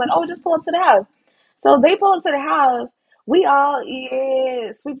Thanksgiving here," and I was like, "Oh, just pull up to the house." So they pull up to the house. We all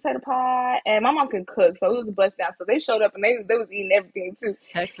eat sweet potato pie, and my mom can cook, so it was a bust down. So they showed up and they was eating everything too,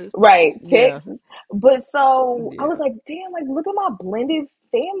 Texas. right? Yeah. Texas. But so I was Yeah. like, damn, like look at my blended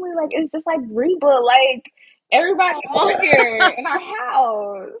family. Like it's just like Reba, like everybody over here in our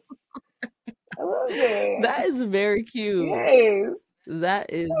house. I love it. That is very cute. Yes. That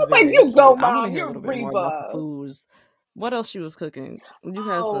I is was like, very you go, cute. I wanna mom. hear a You're little bit more about the Reba. foods. What else she was cooking? You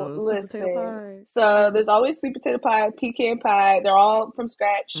had Oh, some sweet potato listen. pie. So Okay. there's always sweet potato pie, pecan pie. They're all from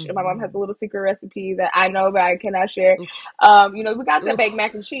scratch. And my mom has a Mhm. little secret recipe that I know but I cannot share. Oof. We got the baked Oof.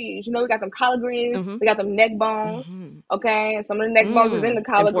 mac and cheese. We got them collard greens. Mhm. We got them neck bones. Mhm. Okay. And some of the neck bones is in the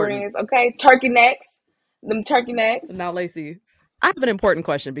collard Important. greens. Okay. Turkey necks. Them turkey necks. Now, Lacey, I have an important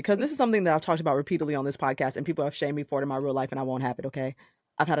question because this is something that I've talked about repeatedly on this podcast, and people have shamed me for it in my real life, and I won't have it. Okay,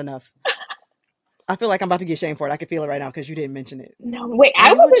 I've had enough. I feel like I'm about to get shamed for it. I can feel it right now because you didn't mention it. No, wait, Are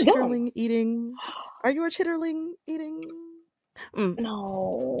I you a wasn't done. chitterling eating? Are you a chitterling eating? Mm,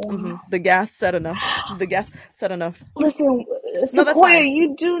 No. the gas said enough. The gas said enough. Listen, No, that's Sequoia, fine.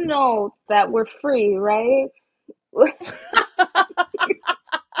 you do know that we're free, right?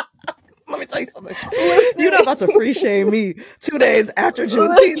 like something. You're not about to free shame me 2 days after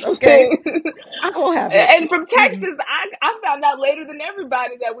Juneteenth, okay? I won't have it. And from Texas, I found out later than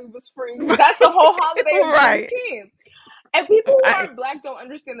everybody that we was free because that's the whole holiday of Juneteenth. And people who aren't black don't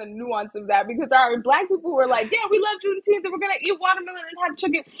understand the nuance of that because there are black people who are like, yeah, we love Juneteenth and we're going to eat watermelon and have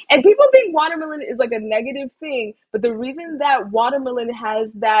chicken. And people think watermelon is like a negative thing. But the reason that watermelon has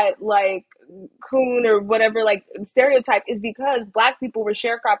that like coon or whatever like stereotype is because black people were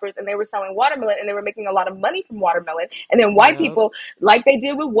sharecroppers and they were selling watermelon and they were making a lot of money from watermelon. And then white people, like they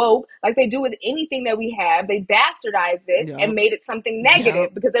did with woke, like they do with anything that we have, they bastardized it and made it something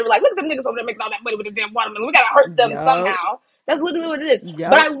negative because they were like, look at them niggas over there making all that money with the damn watermelon. We got to hurt them somehow. That's literally what it is.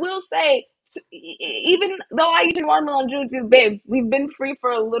 But I will say, even though I eat watermelon on Juneteenth, babes, we've been free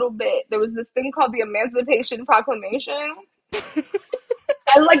for a little bit. There was this thing called the Emancipation Proclamation.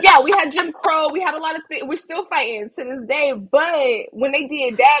 And like, yeah, we had Jim Crow. We had a lot of things. We're still fighting to this day. But when they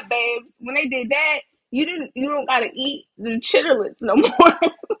did that, babes, when they did that, you don't got to eat the chitterlings no more.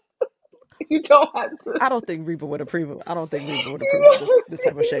 You don't have to. I don't think Reba would approve of. I don't think Reba would approve of this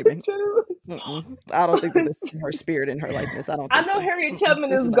type of shaming. I don't think that this is her spirit and her likeness. I know Harriet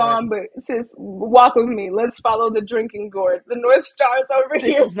Tubman is gone, but sis, walk with me. Let's follow the drinking gourd. The North Star's over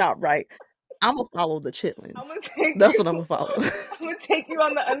here. This is not right. I'm gonna follow the chitlins. That's what I'm gonna follow. I'm gonna take you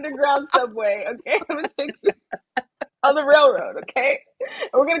on the underground subway, okay? I'm gonna take you on the railroad, okay? And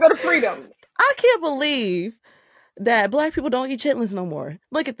we're gonna go to Freedom. I can't believe that black people don't eat chitlins no more.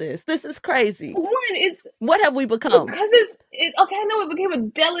 Look at this. This is crazy. What have we become? Because okay, I know it became a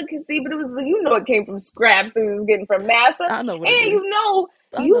delicacy, but it was it came from scraps and it was getting from massa. I know what and it is. you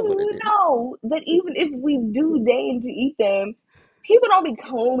know that even if we do deign to eat them, people don't be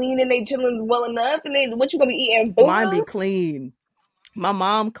cleaning their chitlins well enough, and what you gonna be eating? Boom? Mine be clean. My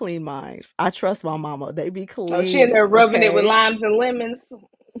mom cleaned mine. I trust my mama. They be clean. Oh, she in there rubbing it with limes and lemons.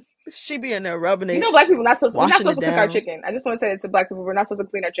 She be in there rubbing it. You know, black people we're not supposed to cook our chicken. I just want to say it to black people. We're not supposed to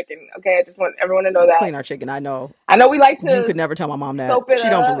clean our chicken. Okay, I just want everyone to know that. Clean our chicken. I know. We like to. You could never tell my mom that. She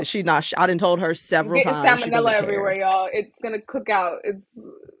don't believe. She not. I done told her several times. Salmonella everywhere, y'all. It's gonna cook out. It's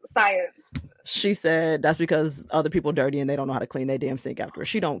science. She said that's because other people dirty and they don't know how to clean their damn sink afterwards.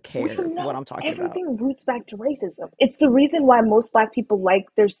 She don't care what I'm talking about. Everything roots back to racism. It's the reason why most black people like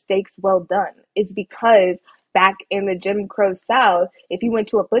their steaks well done. Is because back in the Jim Crow South, if you went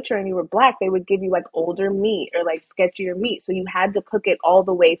to a butcher and you were black, they would give you like older meat or like sketchier meat. So you had to cook it all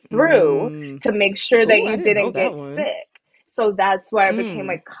the way through to make sure that you didn't get sick. So that's why it became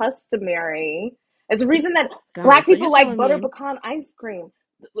like customary. It's the reason that black people like butter pecan ice cream.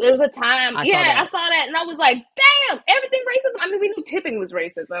 There was a time, I saw that, and I was like, damn, everything racism. I mean, we knew tipping was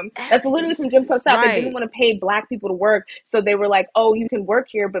racism. That's literally from Jim Crow South. Right. They didn't want to pay black people to work, so they were like, oh, you can work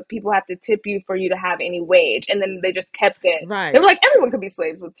here, but people have to tip you for you to have any wage. And then they just kept it. Right. They were like, everyone could be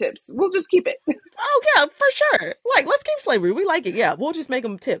slaves with tips. We'll just keep it. Oh, yeah, for sure. Like, let's keep slavery. We like it. Yeah, we'll just make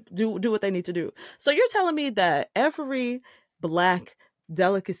them tip, do what they need to do. So you're telling me that every black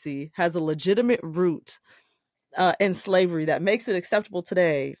delicacy has a legitimate root in slavery that makes it acceptable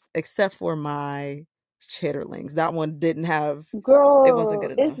today, except for my chitterlings. That one didn't have. Girl, it wasn't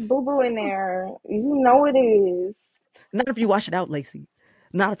good enough. It's boo boo in there. You know it is. Not if you wash it out, Laci.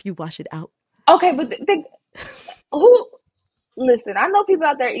 Not if you wash it out. Okay, but who? Listen, I know people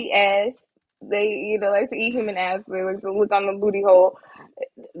out there eat ass. They like to eat human ass. They like to look on the booty hole.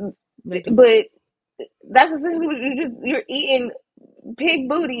 But that's essentially what you're eating. Pig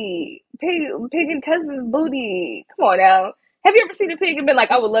booty, pig and cousin's booty. Come on now. Have you ever seen a pig and been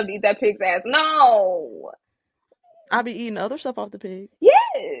like, I would love to eat that pig's ass? No. I be eating other stuff off the pig.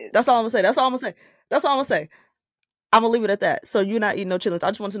 Yes. That's all I'm gonna say. I'm gonna leave it at that. So you're not eating no chitlins.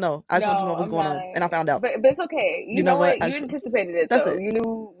 I just want to know. I just want to know what's going on, and I found out. But it's okay. You know what? You anticipated it. That's it. You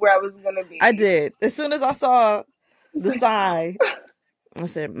knew where I was gonna be. I did. As soon as I saw the sigh. I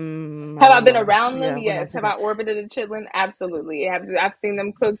said, have I been around them? Yes. Have I orbited a chitlin? Absolutely. I've seen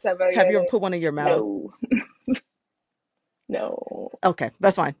them cooked. Have you ever put one in your mouth? No. No. Okay,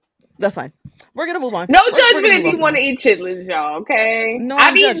 that's fine. We're gonna move on. No judgment if you want to eat chitlins, y'all. Okay. No,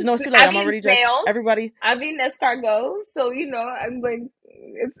 I'm judged. No, I'm already judged. Everybody. I've eaten escargots, so I'm like,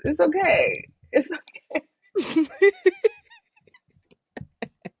 it's okay. It's okay.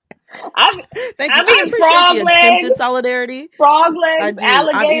 I've eaten frog legs, solidarity. Frog legs,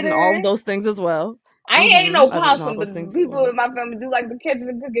 alligators. I've eaten all of those things as well. I ain't no possum, but people in my family do like to catch it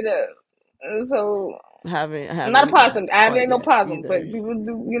and cook it up. So I'm not a possum. I ain't no possum, either. But people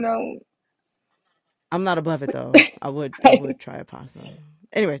do. I'm not above it though. I would try a possum.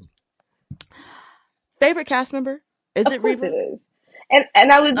 Anyways, favorite cast member? Is it Reba? It is.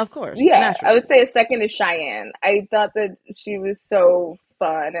 And I would, of course, yeah, naturally. I would say a second is Cheyenne. I thought that she was so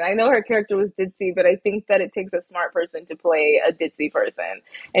fun. And I know her character was ditzy, but I think that it takes a smart person to play a ditzy person.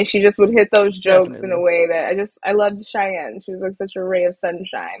 And she just would hit those jokes in a Definitely. way that I loved Cheyenne. She was like such a ray of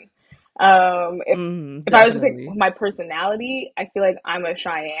sunshine. If I was to pick Definitely. my personality, I feel like I'm a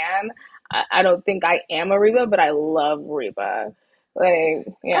Cheyenne. I don't think I am a Reba, but I love Reba. Like,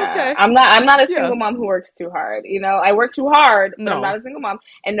 yeah, Okay. I'm not a Yeah. single mom who works too hard. You know, I work too hard, but I'm No. not a single mom,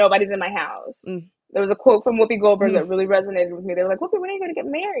 and nobody's in my house. Mm. There was a quote from Whoopi Goldberg Mm. that really resonated with me. They were like, Whoopi, when are you going to get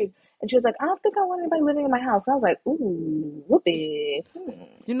married? And she was like, I don't think I want anybody living in my house. And I was like, ooh, Whoopi.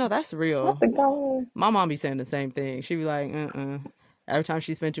 You know, that's I real. don't think I want. My mom be saying the same thing. She be like, every time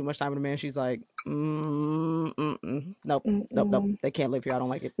she spent too much time with a man, she's like, nope, nope. They can't live here. I don't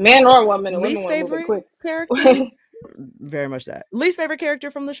like it. Man or woman, and women Least want to move it favorite quick. character? Very much that. Least favorite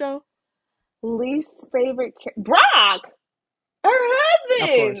character from the show? Least favorite Brock, her Of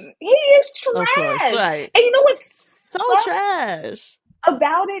course. husband. He is Of course. trash. Right. And you know what So sucks trash.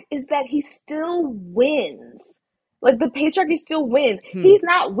 about it is that he still wins. Like the patriarchy still wins. Hmm. He's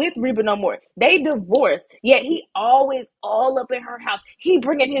not with Reba no more. They divorced. Yet he always all up in her house. He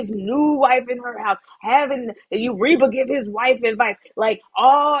bringing his new wife in her house, having you Reba give his wife advice, like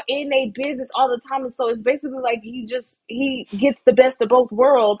all in a business all the time. And so it's basically like he gets the best of both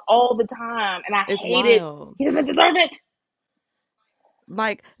worlds all the time, and I It's hate it. wild. He doesn't deserve it.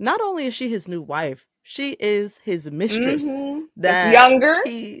 Like, not only is she his new wife, she is his mistress. That's That younger.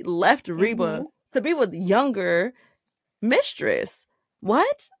 he left Reba to be with younger mistress.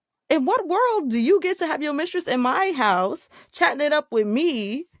 What? In what world do you get to have your mistress in my house chatting it up with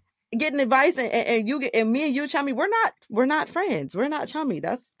me, getting advice, and you get, and me and you chummy? We're not friends. We're not chummy.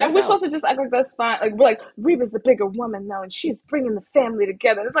 That's And we're out. supposed to just act like that's fine. Like we're like Reba's the bigger woman now, and she's bringing the family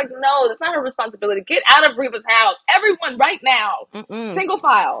together. And it's like no, that's not her responsibility. Get out of Reba's house, everyone, right now. Single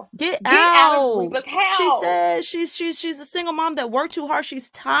file. Get out of out. Reba's house. She says she's a single mom that worked too hard. She's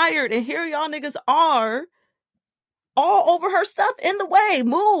tired, and here y'all niggas are, all over her stuff, in the way.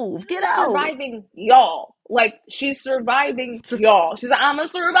 Move. Get out. Surviving y'all. Like she's surviving y'all. She's like, I'm a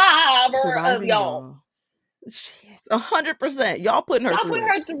survivor of y'all. She's 100%. Y'all putting her through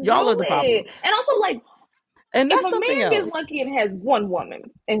it. Y'all are the problem. And also, like, and that's if a something man else. gets lucky and has one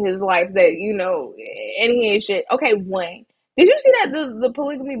woman in his life that you know, and he ain't shit. Okay, one. Did you see that the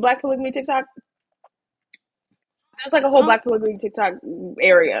polygamy, black polygamy TikTok? There's like a whole black polygamy TikTok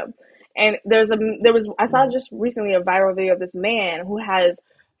area, and I saw just recently a viral video of this man who has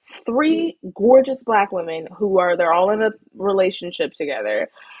 3 gorgeous black women they're all in a relationship together.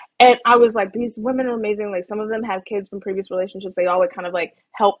 And I was like, these women are amazing. Like some of them have kids from previous relationships. They all like kind of like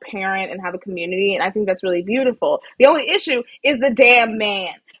help parent and have a community. And I think that's really beautiful. The only issue is the damn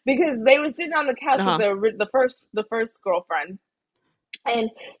man, because they were sitting on the couch with the first girlfriend.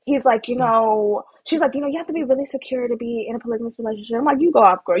 And he's like, she's like, you have to be really secure to be in a polygamous relationship. I'm like, you go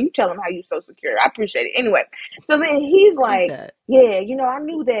off, girl. You tell him how you so secure. I appreciate it. Anyway, so then he's like, yeah, I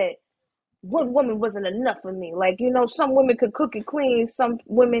knew that one woman wasn't enough for me. Like, some women could cook and clean. Some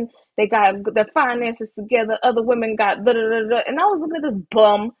women, they got their finances together. Other women got da-da-da-da. And I was looking at this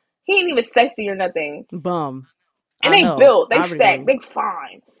bum. He ain't even sexy or nothing. Bum. And they built, they stacked, they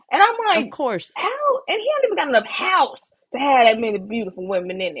fine. And I'm like, of course. How? And he don't even got enough house to have that many beautiful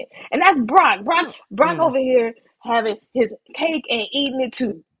women in it. And that's Brock. Brock over here having his cake and eating it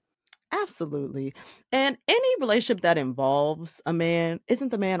too. Absolutely. And any relationship that involves a man, isn't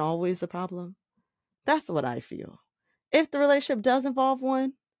the man always the problem? That's what I feel. If the relationship does involve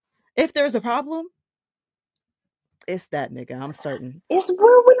one, if there's a problem, it's that nigga. I'm certain. It's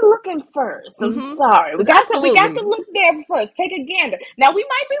where we looking first. I'm sorry. We got to look there first. Take a gander. Now we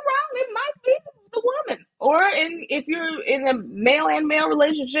might be wrong. It might be the woman, or if you're in a male and male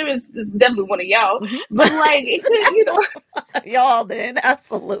relationship, it's definitely one of y'all. But like, it could, y'all. Then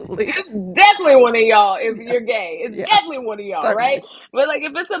absolutely, it's definitely one of y'all. If you're gay, it's definitely one of y'all, certainly. Right? But like,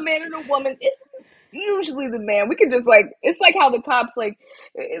 if it's a man and a woman, it's usually the man. We can just like, it's like how the cops, like,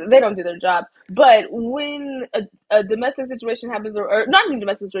 they don't do their job. But when a domestic situation happens, or not even a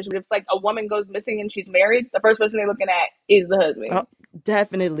domestic situation, but if it's like a woman goes missing and she's married, the first person they're looking at is the husband.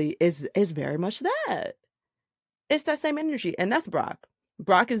 Definitely is very much that. It's that same energy. And that's Brock.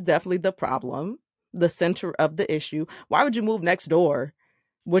 Brock is definitely the problem, the center of the issue. Why would you move next door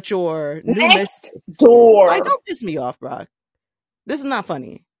with your new next door? Like, don't piss me off, Brock. This is not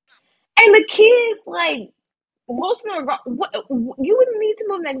funny. And the kids, like, most of them you wouldn't need to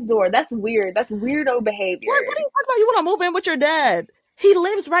move next door. That's weird. That's weirdo behavior. What are you talking about? You want to move in with your dad? He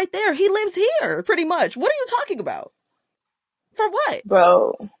lives right there. He lives here, pretty much. What are you talking about? For what?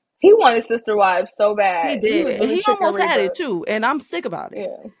 Bro, he wanted sister wives so bad. He did. He almost had it, too. And I'm sick about it.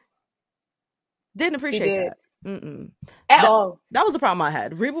 Yeah. Didn't appreciate that. Mm-mm. At That all. that was the problem I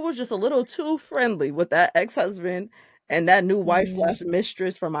had. Reba was just a little too friendly with that ex-husband and that new wife Mhm. slash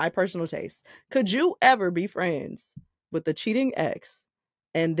mistress for my personal taste. Could you ever be friends with the cheating ex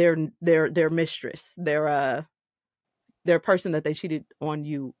and their mistress, their person that they cheated on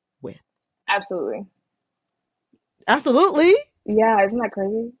you with? Absolutely. Absolutely. Yeah, isn't that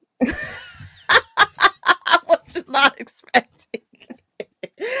crazy? I was just not expecting.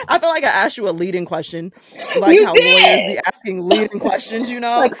 I feel like I asked you a leading question, like You how lawyers be did. asking leading questions,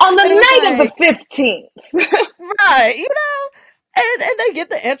 Like on the And it was night of the like, 15th. right, and they get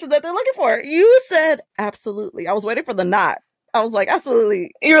the answer that they're looking for. You said absolutely. I was waiting for the not. I was like,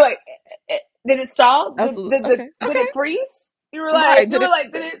 absolutely, You were like, did it stall? absolutely. Okay, Did okay, it freeze? right. You Did were it?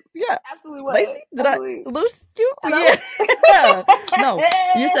 like, did it? Yeah, Absolutely Lacey, what? did I Absolutely. lose you? Hello? Yeah. No,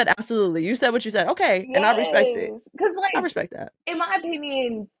 you said absolutely. You said what you said. Okay, and I respect it. Yes. Because, I like, respect that. in my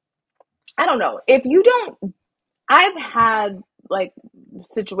opinion, I don't know. If you don't, I've had like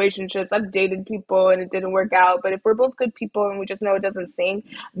situationships. I've dated people and it didn't work out. But if we're both good people and we just know it doesn't sing,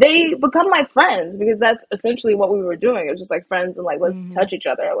 they become my friends because that's essentially what we were doing. It was just like friends and like let's Mm-hmm. touch each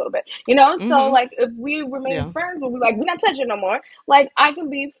other a little bit, you know. So Mm-hmm. like if we remain Yeah. friends, but we're not touching no more. Like I can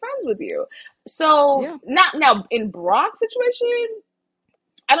be friends with you. So Yeah. not now in Brock's situation.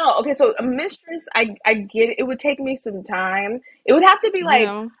 I don't know. Okay, so a mistress, I get it. It would take me some time. It would have to be like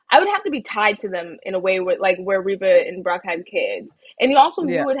Yeah. I would have to be tied to them in a way where like where Reba and Brock had kids, and you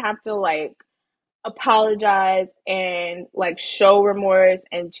Yeah. would have to like apologize and like show remorse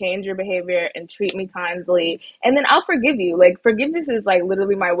and change your behavior and treat me kindly, and then I'll forgive you. Like forgiveness is like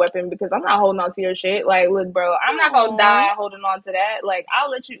literally my weapon because I'm not holding on to your shit. Like, look, bro, I'm not gonna Aw. die holding on to that. Like, I'll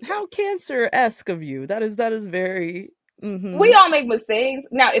let you. How Cancer-esque of you. That is very We mm-hmm. all make mistakes.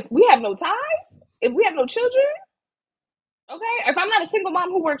 Now, if we have no ties, if we have no children. Okay, if I'm not a single mom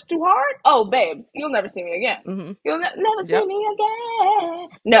who works too hard, oh, babes, you'll never see me again. Mm-hmm. You'll never see Yep. me again.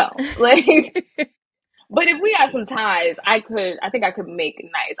 No, like, but if we had some ties, I think I could make it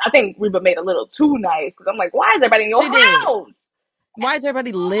nice. I think Reba made a little too nice because I'm like, why is everybody in your She did. house Why is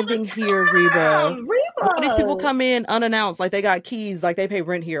everybody all living here, the Reba? time, Why do these people Reba? come in unannounced, like they got keys, like they pay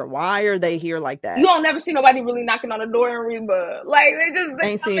rent here? Why are they here like You that? don't never see nobody really knocking on the door in Reba. Like they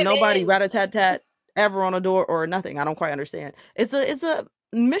Ain't seen coming nobody in. rat-a-tat-tat ever on a door or nothing. I don't quite understand. It's a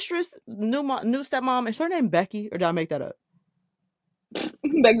mistress, new stepmom. Is her name Becky, or did I make that up?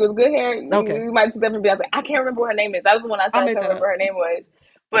 Becky with good hair. Okay, You might definitely be. I was like, I can't remember what her name is. That was the one I said I I made couldn't that remember up. her name was.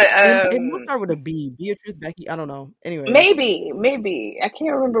 But It must start with a B. Beatrice, Becky. I don't know. Anyways, maybe I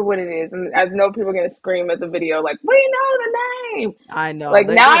can't remember what it is, and I know people are gonna scream at the video like, "We know the name!" I know Like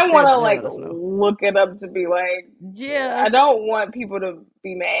they now, they I they want to they like let us know. look it up to be like, Yeah. I don't want people to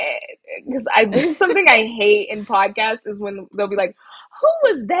be mad because I this is something I hate in podcasts is when they'll be like, "Who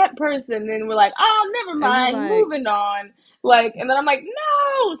was that person?" And we're like, "Oh, never And you're mind, like, moving on." Like, and then I'm like,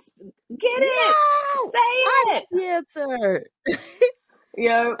 "No, get it, no, I say know it." the answer.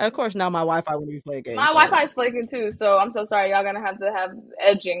 Yeah. Of course, now my Wi-Fi when we play My games. So Wi-Fi is flaking too, so I'm so sorry. Y'all gonna have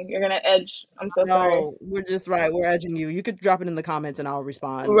edging. You're gonna edge. I'm so sorry. no, we're just right. We're edging you. You could drop it in the comments, and I'll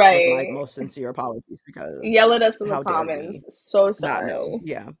respond with my Right. most sincere apologies because Yell at us in the how dare comments. me So not know? sorry.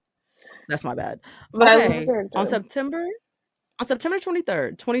 Yeah, that's my bad. But I love her Okay, character. on September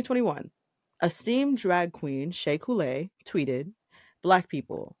 23rd, 2021, esteemed drag queen Shea Coulee tweeted, "Black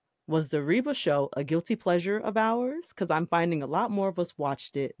people, was the Reba show a guilty pleasure of ours? Because I'm finding a lot more of us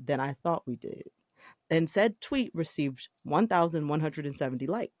watched it than I thought we did." And said tweet received 1,170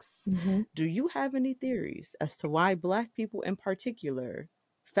 likes. Hmm. Do you have any theories as to why Black people in particular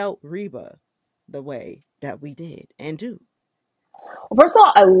felt Reba the way that we did and do? Well, first of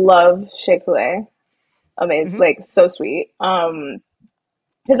all, I love Shea Coulee. Amazing, Mm-hmm. like so sweet.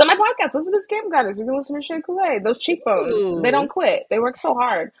 Because on my podcast, listen to Scam Goddess. You can listen to Shea Coulee. Those cheekbones, they don't Ooh. quit. They work so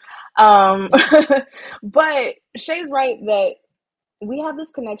hard. Um, Yes. but Shay's right that we have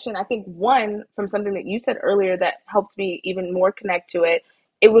this connection. I think one from something that you said earlier that helped me even more connect to it.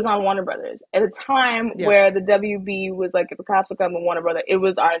 It was on Warner Brothers at a time Yeah. where the WB was like, if the cops would come to Warner Brothers, it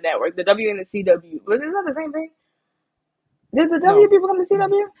was our network. The W and the CW was it not the same thing? Did the W No. people come to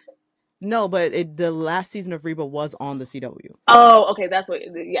CW? No, but the last season of Reba was on the CW. Oh, okay, that's what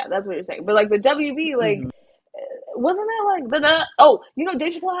you're saying. But like the WB, like Mm-hmm. wasn't that like the oh, Dave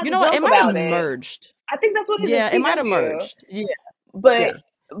Chappelle You has a know what? It joke might have about it. merged. I think that's what it is, Yeah, it might have CW. merged. Yeah. But Yeah.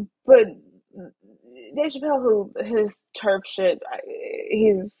 but Dave Chappelle, who his turf shit,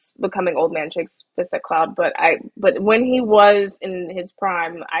 he's becoming old man shakes fist at cloud. But when he was in his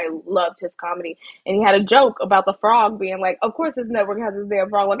prime, I loved his comedy, and he had a joke about the frog being like, "Of course, this network has this damn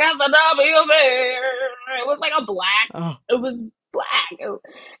frog like at the WB." It was like a black. Oh. It was black,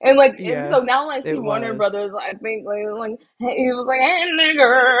 And so Yes, now when I see it Warner was. Brothers, I think he was like, "Hey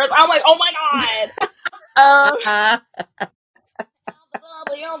niggers," I'm like, "Oh my god."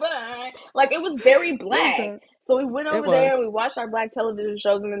 Like it was very There's black. that. So we went It over there was. and we watched our black television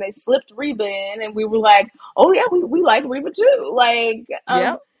shows, and then they slipped Reba in, and we were like, "Oh yeah, we like Reba too."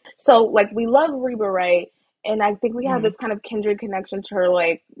 Yep. So like we love Reba, right? And I think we have Hmm. this kind of kindred connection to her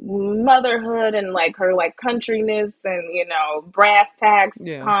like motherhood and like her like countryness and brass tacks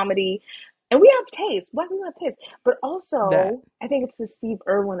Yeah. comedy. And we have taste. Black people have taste. But That. also, I think it's the Steve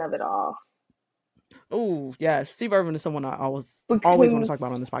Irwin of it all. Oh, yeah. Steve Irwin is someone I always want to talk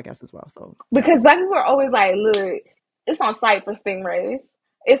about Because on this podcast as well. So Because yes. black people are always like, look, it's on site for stingrays.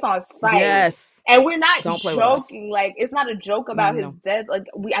 It's on site. Yes. And we're not Don't play with us. joking. Like, it's not a joke about his No. death. Like,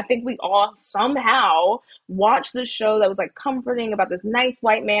 I think we all somehow watched this show that was like comforting about this nice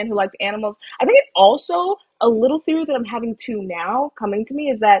white man who liked animals. I think it also, a little theory that I'm having too now coming to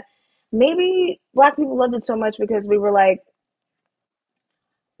me is that maybe black people loved it so much because we were like,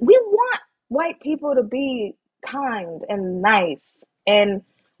 we want white people to be kind and nice, and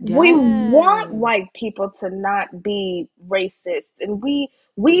we want Yes. white people to not be racist, and we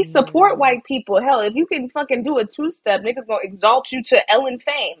support white people. Hell, if you can fucking do a two-step, niggas gonna exalt you to Ellen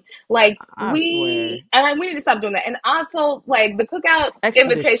fame. Like I swear. we need to stop doing that. And also, like, the cookout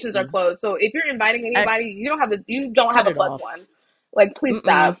invitations are Expedition. closed, so if you're inviting Ex anybody, you don't have Cut a it plus off. one. Like, please Mm-mm.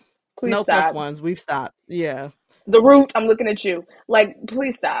 stop. Please No plus stop. ones. We've stopped. Yeah. The root, I'm looking at you. Like,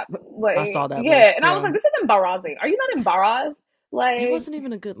 please stop. I saw Like, that yeah. list. And I was Yeah. like, this is embarrassing. Are you not embarrassed? It Like, wasn't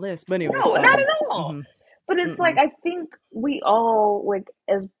even a good list. But anyway, no, not so at all. mm-hmm. But it's like, Mm-mm. I think we all, like,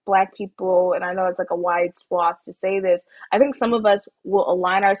 as black people, and I know it's like a wide swath to say this, I think some of us will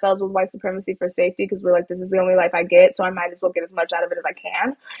align ourselves with white supremacy for safety because we're like, this is the only life I get, so I might as well get as much out of it as I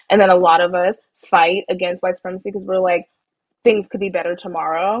can. And then a lot of us fight against white supremacy because we're like, things could be better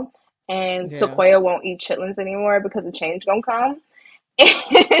tomorrow. And Yeah. Sequoia won't eat chitlins anymore because the change gonna come.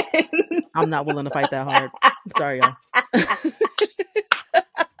 And I'm not willing to fight that hard. Sorry, y'all.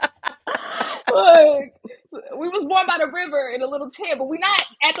 like, we was born by the river in a little tent, but we not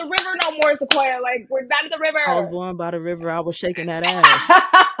at the river no more, Sequoia. Like, we're not at the I was river. born by the river. I was shaking that ass.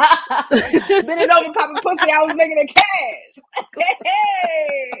 Bending over, popping pussy. I was making a cash.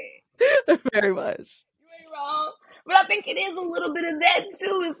 Hey, Very much. you ain't wrong. But I think it is a little bit of that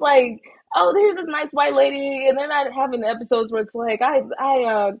too. It's like, oh, there's this nice white lady, and they're not having the episodes where it's like, I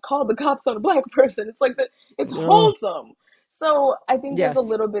called the cops on a black person. It's like it's Ugh. wholesome. So I think there's a Yes.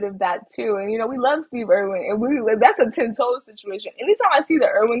 little bit of that too. And we love Steve Irwin, and that's a 10 toes situation. Anytime I see the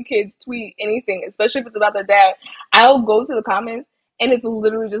Irwin kids tweet anything, especially if it's about their dad, I'll go to the comments. And it's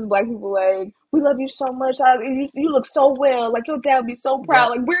literally just black people like, we love you so much. You look so well. Like, your dad would be so proud.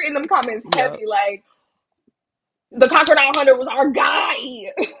 Yep. Like, we're in them comments Yep. heavy. Like, the Crocodile Hunter was our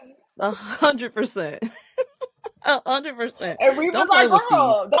guy. 100%. 100%. And Reba's Don't play our with Steve.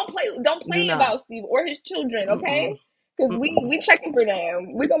 girl. Don't play Do not. about Steve or his children, okay? Mm-mm. Because Mm-mm. we checking for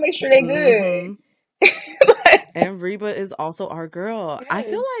them. We gonna make sure they Mm-hmm. good. And Reba is also our girl. I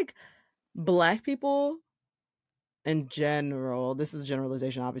feel Yes. like black people in general, this is a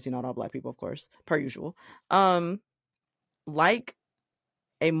generalization, obviously not all black people, of course, per usual, like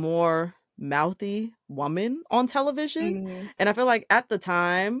a more mouthy woman on television. Mm, And I feel like at the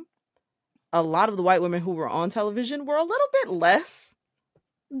time, a lot of the white women who were on television were a little bit less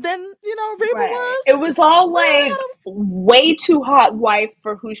than, Reba right. was. It was all They like way too hot wife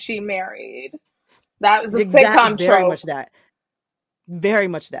for who she married. That was a exact sitcom very trope. much that. Very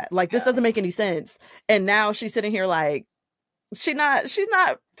much that. Like, this Yeah. doesn't make any sense. And now she's sitting here like, she's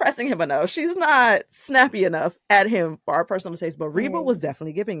not pressing him enough. She's not snappy enough at him for our personal taste. But Reba was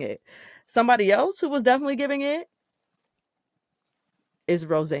definitely giving it. Somebody else who was definitely giving it is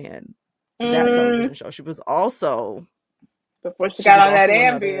Roseanne. That Mm, television show. She was also before she got on that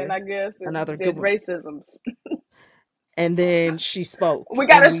Ambien, another I guess, and good did one. racisms. And then she spoke, We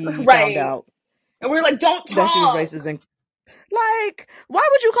got and her we found right. out And we are like, don't that she was talk. racist. And like, why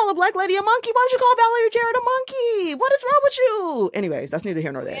would you call a black lady a monkey? Why would you call Valerie Jarrett a monkey? What is wrong with you? Anyways, that's neither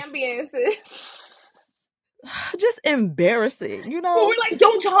here nor there. Ambiences. Just embarrassing, But we're like,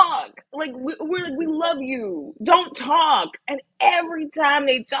 don't talk. Like, we're like, we love you. Don't talk. And every time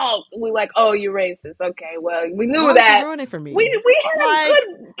they talk, we're like, oh, you're racist. Okay, well, we knew Why would you that. ruin it for me? We had a Like,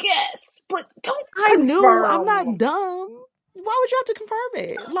 good guess, but don't I knew. I'm not confirm. dumb. Why would you have to confirm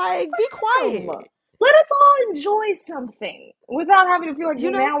it? Like, be quiet. Let us all enjoy something without having to feel like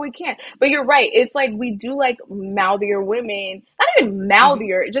You know? now we can't. But you're right. It's like we do like mouthier women. Not even Mm-hmm.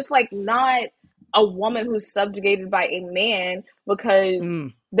 mouthier, just like not a woman who's subjugated by a man, because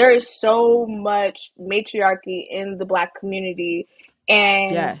there is so much matriarchy in the black community. And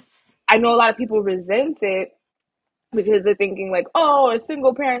Yes. I know a lot of people resent it because they're thinking like, oh, a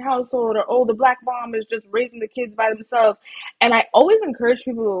single parent household, or oh, the black mom is just raising the kids by themselves. And I always encourage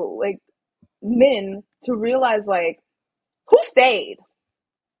people, like men, to realize like, who stayed?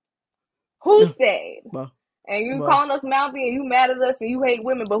 Who Yeah. stayed? Well, And you well, calling us mouthy and you mad at us and you hate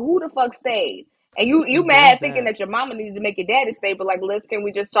women, but who the fuck stayed? And you there's mad thinking that. that your mama needed to make your daddy stay, but like, let's can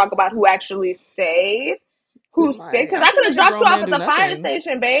we just talk about who actually stayed? Who stayed? Like, Because I I can't could have make a dropped you grown off man at do the fire nothing.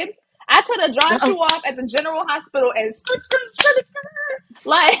 station, babes. I could have dropped you off at the general hospital and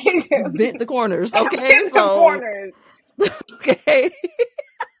like Bent the corners. in Okay, the so corners. okay.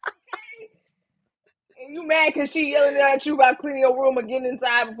 And you mad because she yelling at you about cleaning your room or getting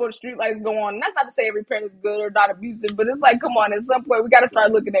inside before the street lights go on. And that's not to say every parent is good or not abusive, but it's like, come on, at some point we got to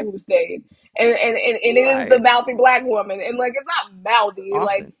start looking at who stayed. And it is the Right. mouthy black woman. And like, it's not mouthy,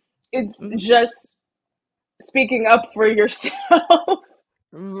 like, Often. it's Hmm. just speaking up for yourself.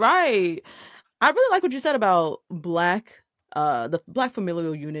 Right. I really like what you said about the black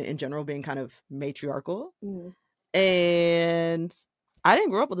familial unit in general being kind of matriarchal. Mm. And I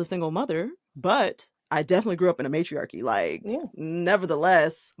didn't grow up with a single mother, but I definitely grew up in a matriarchy. Like, Yeah.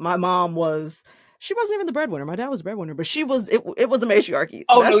 nevertheless, my mom she wasn't even the breadwinner. My dad was the breadwinner, but it was a matriarchy.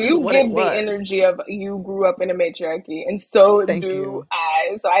 Oh no, That's just you what it give the was. energy of you grew up in a matriarchy, and so Thank do you.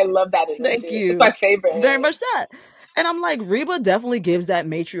 I. So I love that Thank energy. It's my you. Very favorite. much that. And I'm like, Reba definitely gives that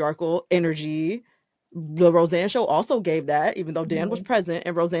matriarchal energy. The Roseanne show also gave that, even though Dan was Mm-hmm. present.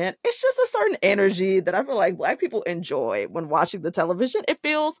 And Roseanne, it's just a certain energy that I feel like black people enjoy when watching the television. It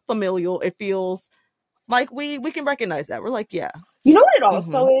feels familial. It feels like we can recognize that. We're like, yeah. You know what it also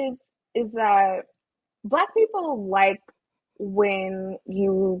Mm-hmm. is that black people like when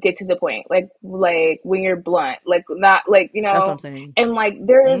you get to the point, like when you're blunt, like not like That's what I'm saying. and like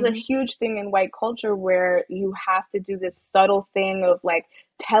there is a Mm-hmm. huge thing in white culture where you have to do this subtle thing of like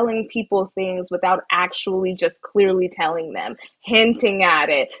telling people things without actually just clearly telling them, hinting at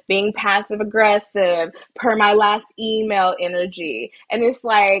it, being passive aggressive, per my last email energy. And it's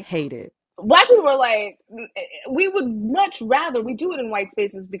like Hate it. black people are like, we would much rather we do it in white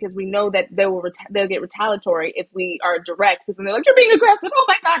spaces because we know that they'll get retaliatory if we are direct, because then they're like, you're being aggressive, oh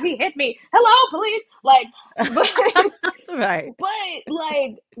my god, he hit me, hello police, like, but Right. but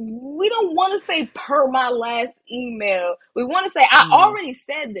like we don't want to say per my last email, we want to say I No. already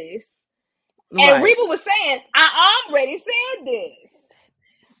said this, and Right. Reba was saying I already said this.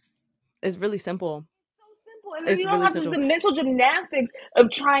 It's really simple. So simple, and then you It's don't really have to do simple. the mental gymnastics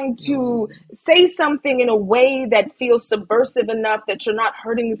of trying to No. say something in a way that feels subversive enough that you're not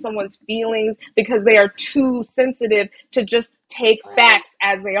hurting someone's feelings because they are too sensitive to just take Well, facts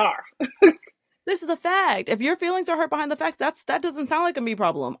as they are. this is a fact. If your feelings are hurt behind the facts, that doesn't sound like a me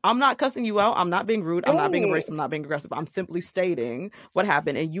problem. I'm not cussing you out. I'm not being rude. I'm not being Right. abrasive. I'm not being aggressive. I'm simply stating what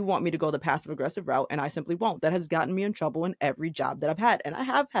happened, and you want me to go the passive aggressive route, and I simply won't. That has gotten me in trouble in every job that I've had, and I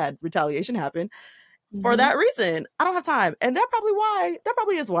have had retaliation happen for Mm-hmm. that reason. I don't have time, and that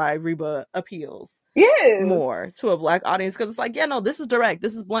probably is why Reba appeals Yes. more to a black audience, because it's like, yeah, no, this is direct,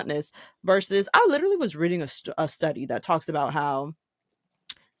 this is bluntness. Versus, I literally was reading a study that talks about how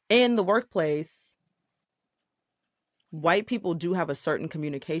in the workplace white people do have a certain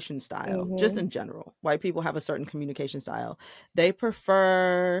communication style. Just Mm-hmm. in general, white people have a certain communication style. They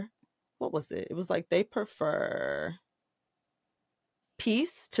prefer, what was it? It was like they prefer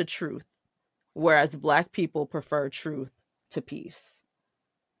peace to truth, whereas black people prefer truth to peace.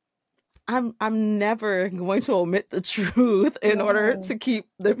 I'm never going to omit the truth in order No. to keep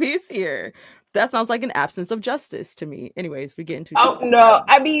the peace here. That sounds like an absence of justice to me. Anyways, we're getting too Oh deep. no!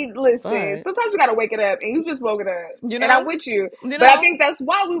 I mean, listen. But Sometimes you gotta wake it up, and you just woke it up, you and I'm know, with you. you But I know, think that's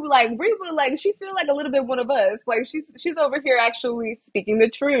why we were like, Reba, like she feel like a little bit one of us. Like she's over here actually speaking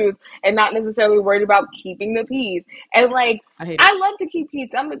the truth and not necessarily worried about keeping the peace. And like I hate it. I love to keep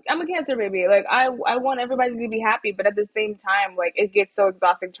peace. I'm a Cancer baby. Like I want everybody to be happy, but at the same time, like it gets so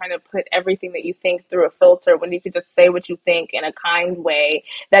exhausting trying to put everything that you think through a filter when you could just say what you think in a kind way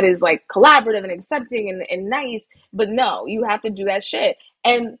that is like collaborative and accepting and nice. But no, you have to do that shit.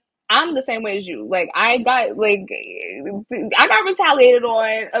 And I'm the same way as you. Like I got retaliated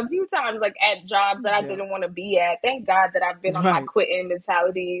on a few times, like at jobs that I Yeah. didn't want to be at. Thank God that I've been on my Right. quitting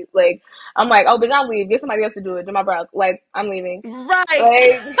mentality. Like I'm like, oh, but I'll leave. Get somebody else to do it. Do my brows. Like I'm leaving.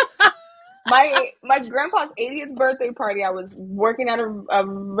 Right. Like my grandpa's 80th birthday party. I was working at a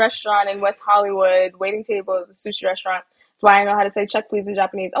restaurant in West Hollywood, waiting tables, a sushi restaurant. That's why I know how to say check please in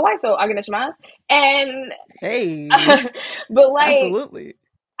Japanese. Oh, I so agenashimasu. And Hey. but like Absolutely.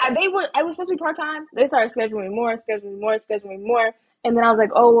 I was supposed to be part time. They started scheduling me more, scheduling me more, scheduling me more. And then I was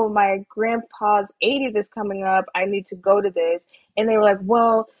like, oh, well, my grandpa's 80th is coming up. I need to go to this. And they were like,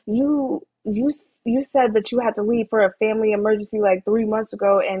 well, you said that you had to leave for a family emergency like 3 months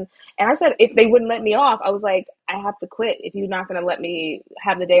ago. And I said, if they wouldn't let me off, I was like, I have to quit if you're not going to let me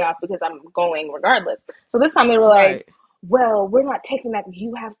have the day off because I'm going regardless. So this time they were like, Right. well, we're not taking that.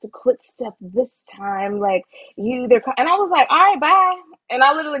 You have to quit stuff this time. Like and I was like, all right, bye. And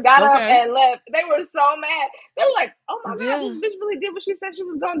I literally got up Okay. and left. They were so mad. They were like, oh my God, this Yeah. bitch really did what she said she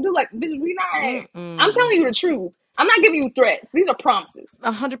was going to do. Like, bitch, we not, I'm Mm-mm. telling you the truth. I'm not giving you threats. These are promises.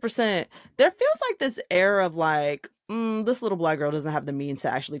 100%. There feels like this air of like, this little black girl doesn't have the means to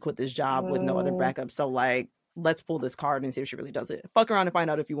actually quit this job with no other Mm. backup. So like, let's pull this card and see if she really does it. Fuck around and find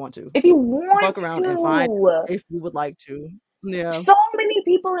out if you want to. If you Fuck want around and find to. if you would like to. Yeah. So many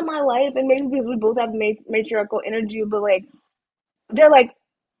people in my life, and maybe because we both have matriarchal energy, but like, they're like,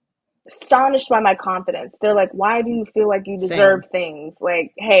 astonished by my confidence. They're like, why do you feel like you deserve Same. things?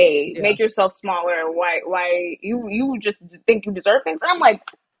 Like, hey, Yeah. make yourself smaller. Why you just think you deserve things? And I'm like,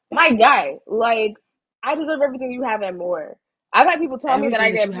 my guy, like, I deserve everything you have and more. I've had people tell me that I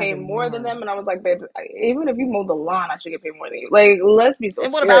Everything that you get have paid and more than more. them, and I was like, babe, even if you mow the lawn, I should get paid more than you. Like, let's be so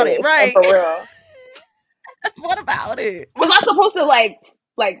And what about it? serious and Right. for real. What about it? Was I supposed to like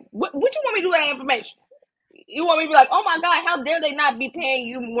what you want me to do with that information? You want me to be like, oh my God, how dare they not be paying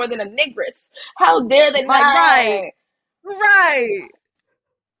you more than a negress? How dare they Like, right. not? Right.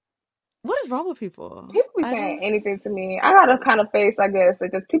 What is wrong with people? People be I saying just anything to me. I got a kind of face, I guess,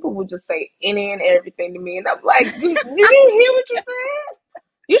 that just people would just say any and everything to me. And I'm like, you didn't hear what you said?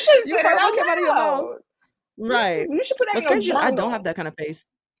 You shouldn't you say that heard what out came out of your mouth. loud. Right. You should put that in What's your crazy is I don't have journal. that kind of face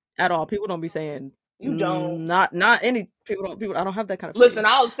at all. People don't be saying You don't. not any people I don't have that kind of Listen, face.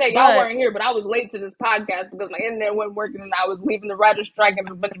 I'll say y'all But weren't here, but I was late to this podcast because my internet wasn't working and I was leaving the writer's strike and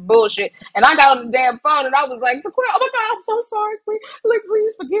a bunch of bullshit. And I got on the damn phone and I was like, Sequoia, oh my God, I'm so sorry.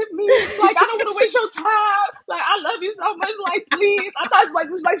 Please forgive me. Like, I don't want to waste your time. Like, I love you so much. Like, please. I thought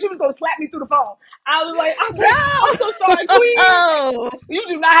it was like she was going to slap me through the phone. I was like, I'm so sorry, queen. no. You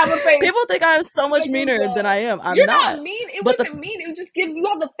do not have a face. People think I'm so much Like you meaner than I said. am. I'm You're not. not mean. It But wasn't mean. It just gives you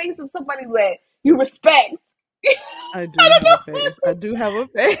have the face of somebody that you respect. I I do don't have a know. face. I do have a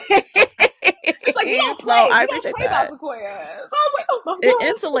face. It's like you don't So play. I You don't appreciate play about that. Sequoia. So I was like, oh my It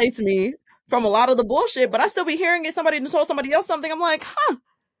God. insulates me from a lot of the bullshit, but I still be hearing it. Somebody told somebody else something. I'm like, huh,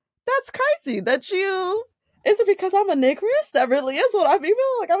 that's crazy that you. Is it because I'm a negress? That really is what I be feeling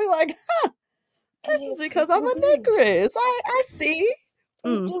like. I be like, huh, this is because I'm a negress. I see.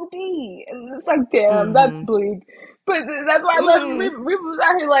 It do be. And it's like, damn, that's Mm-hmm. bleak. But that's why I love Mm-hmm. Reba was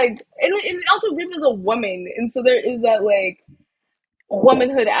out here like, and also Reba's a woman, and so there is that like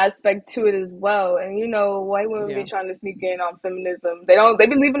womanhood aspect to it as well. And you know, white women be Yeah. trying to sneak in on feminism. They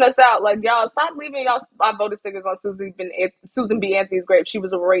be leaving us out. Like, y'all stop leaving y'all spot voter stickers on Susan B. Anthony's grave. She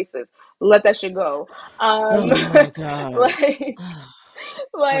was a racist. Let that shit go. Oh my God. Like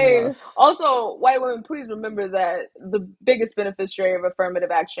like Enough. also white women, please remember that the biggest beneficiary of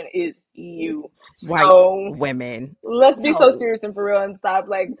affirmative action is you. White So women. let's be so So serious and for real and stop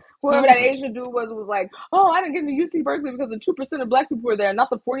like whoever that Asian dude was like, oh, I didn't get into UC Berkeley because the 2% of black people were there, not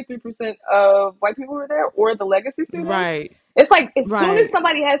the 43% of white people were there or the legacy students. right. It's like as soon as Right.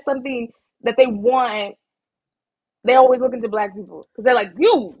 somebody has something that they want, they always look into black people because they're like,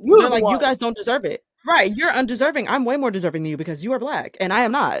 you're They're the like, you one. guys don't deserve it. Right. You're undeserving. I'm way more deserving than you because you are black and I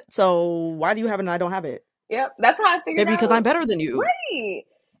am not. So why do you have it and I don't have it? Yep, that's how I figured Maybe because I'm out. better than you. Right.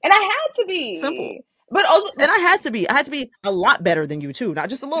 And I had to Simple. be. But also And I had to be. I had to be a lot better than you too, not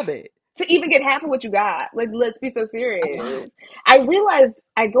just a little bit. to even get half of what you got. Like, let's be so A lot. serious. I realized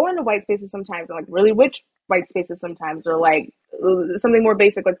I go into white spaces sometimes, and like really rich white spaces sometimes, or like something more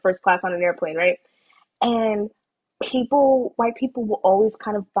basic, like first class on an airplane, right? And white people will always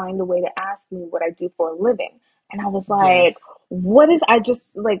kind of find a way to ask me what I do for a living. And I was like, Yes. I just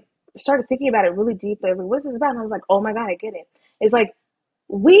like started thinking about it really deeply. I was like, what is this about? And I was like, oh my God, I get it. It's like,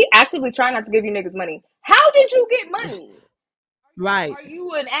 we actively try not to give you niggas money. How did you get money? Right. Are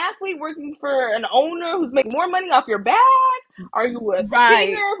you an athlete working for an owner who's making more money off your back? Are you a Right.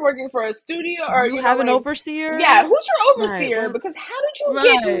 singer working for a studio? Or, You you know, have an like, overseer. yeah, who's your Right. overseer? Because how did you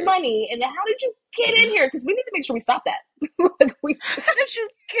get Right. money and how did you get in here? Because we need to make sure we stop that. Like, How did you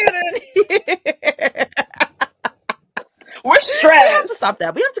get in here? we're We have to stressed. stop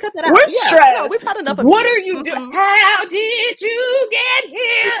that. We have to cut that We're out. Yeah. No, we've stressed. had enough of What you. are you doing? How did you get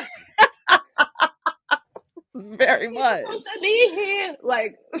here? Very You're supposed to much. be here.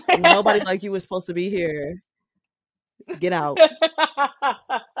 Like, Nobody like you was supposed to be here. Get out.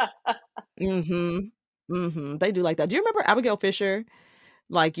 They do like that. Do you remember Abigail Fisher?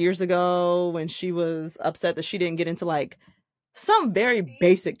 Like years ago when she was upset that she didn't get into like Some very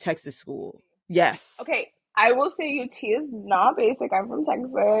basic Texas school. Yes. Okay, I will say UT is not basic. I'm from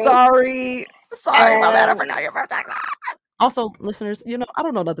Texas. Sorry, my bad. I And forgot you're from Texas. Also, listeners, I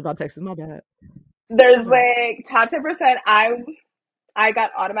don't know nothing about Texas. My bad. there's like top 10%. I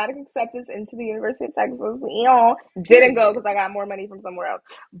got automatic acceptance into the University of Texas. Didn't go because I got more money from somewhere else.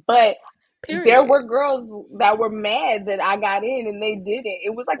 But there Period. were girls that were mad that I got in and they didn't.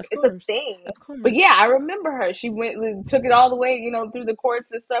 It was like, Of it's a course. thing. Of But course. yeah, I remember her. She took it all the way, through the courts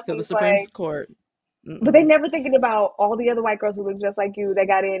and stuff. To And the it's Supreme like, Court. but they Mm-mm. never thinking about all the other white girls who look just like you that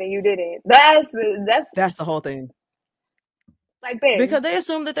got in and you didn't. That's That's the whole thing. like, babe. Because they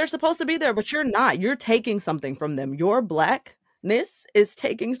assume that they're supposed to be there, but you're not. You're taking something from them. Your blackness is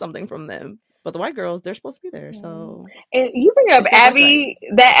taking something from them. But the white girls, they're supposed to be there. So And you bring up it's their birthright. Abby,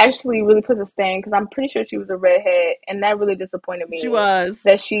 that actually really puts a stain because I'm pretty sure she was a redhead, and that really disappointed She me. was.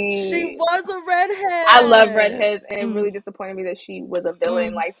 That She she, was a I love redhead. redheads, and it Mm, really disappointed me that she was a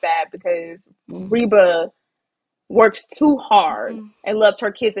villain mm, like that because Reba works too hard mm. and loves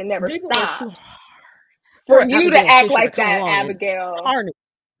her kids and never Reba works too stops. hard. Her For and you to Abigail act Fisher to like come that, along and Abigail. tarnish.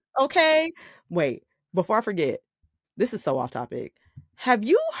 Okay. Wait, before I forget, this is so off topic. Have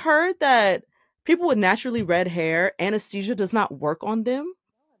you heard that people with naturally red hair, anesthesia does not work on them?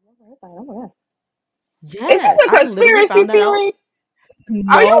 Is this Yes, a I literally conspiracy found that out. theory?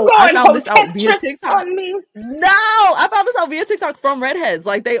 Are you No, I going found this out home via Tetris TikTok. on me? No, I found this out via TikTok from redheads.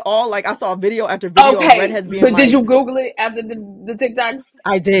 Like they all like I saw video after video of Okay, redheads being but did like, you Google it after the TikToks?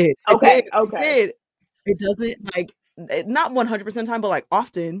 I did. I did. Okay, I okay. did. It doesn't like not 100% time, but like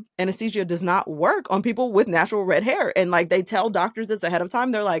often anesthesia does not work on people with natural red hair. And like they tell doctors this ahead of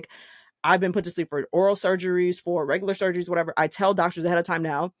time. They're like, I've been put to sleep for oral surgeries, for regular surgeries, whatever. I tell doctors ahead of time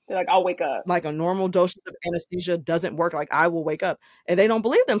now, They're like, I'll wake up. like a normal dose of anesthesia doesn't work. Like I will wake up. And they don't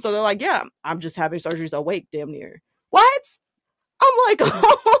believe them. So they're like, yeah, I'm just having surgeries awake damn near. What? I'm like,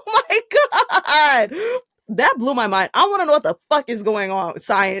 oh my God. That blew my mind. I want to know what the fuck is going on with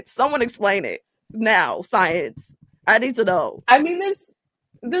science. Someone explain it now. Science. I need to know. I mean,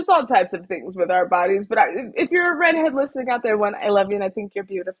 there's all types of things with our bodies, but if you're a redhead listening out there, I love you and I think you're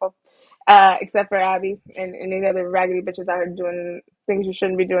beautiful. Except for Abby and any other raggedy bitches out here doing things you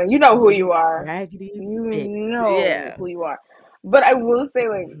shouldn't be doing. You know who you are. Raggedy You bitch. know Yeah. who you are. But I will say,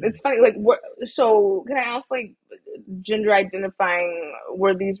 like, it's funny. Like, so can I ask, like, gender identifying?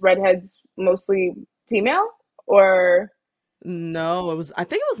 Were these redheads mostly female or? No, I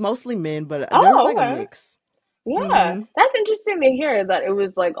think it was mostly men, but there was Oh, like a okay. mix. Yeah, Mm-hmm. that's interesting to hear that it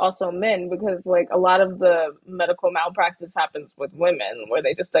was like also men because like a lot of the medical malpractice happens with women where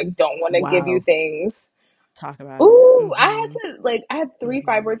they just like don't want to give you Wow. things. Talk about it. Ooh, Mm-hmm. I had three Mm-hmm.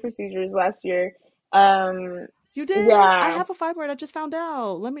 fibroid procedures last year. Um, You did? I yeah. have a fibroid. I just found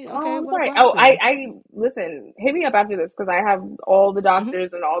out. Oh, Okay, I'm what sorry. what Oh, happened? I listen. Hit me up after this because I have all the Mm-hmm.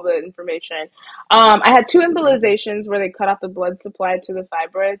 doctors and all the information. I had two Okay. embolizations where they cut off the blood supply to the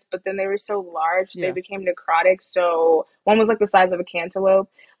fibroids, but then they were so large they Yeah. became necrotic. So one was like the size of a cantaloupe,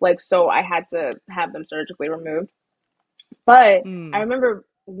 like so I had to have them surgically removed. But I Mm. remember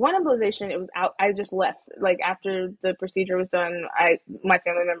one embolization, it was out. I just left. Like after the procedure was done, my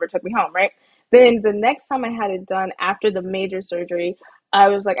family member took me home, right? Then the next time I had it done after the major surgery, I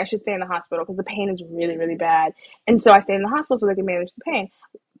was like, I should stay in the hospital because the pain is really, really bad. And so I stayed in the hospital so they could manage the pain.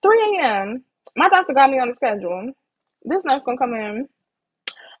 3 a.m. My doctor got me on the schedule. This nurse gonna come in.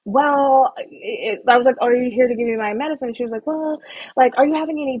 Well, I was like, "Are you here to give me my medicine?" She was like, "Well, like, are you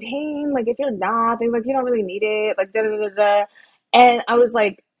having any pain? Like, if you're not, then like, you don't really need it." Like, da da da da. And I was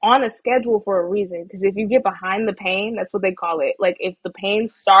like, on a schedule for a reason, because if you get behind the pain, that's what they call it. Like, if the pain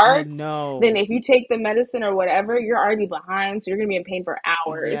I starts, then know. if you take the medicine or whatever, you're already behind, so you're gonna be in pain for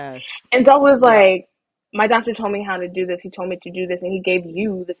hours. Yes. And so I was Yep. like, my doctor told me how to do this. He told me to do this, and he gave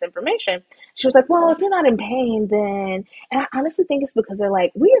you this information. She was like, "Well, if you're not in pain, then," and I honestly think it's because they're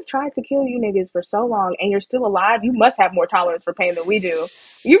like, we have tried to kill you niggas for so long and you're still alive. You must have more tolerance for pain than we do.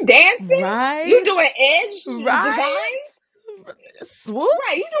 You dancing? You Right? doing edge Right? designs?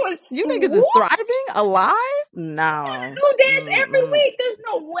 Right, you Swoops? doing You niggas is thriving swoops? alive? We got a No. new dance every Mm-mm. week. There's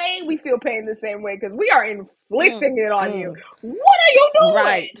no way we feel pain the same way because we are inflicting it on you. Mm-mm. What are you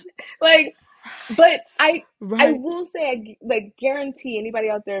Right. doing? Like, but I Right. will say, like, guarantee anybody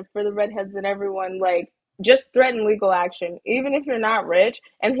out there for the redheads and everyone, like, just threaten legal action, even if you're not rich.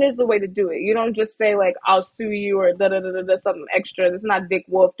 And here's the way to do it: you don't just say like, "I'll sue you" or da da da da da something extra. That's not Dick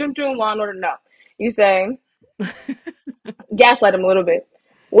Wolf. Doom doom Law and Order. No, you say gaslight them a little bit.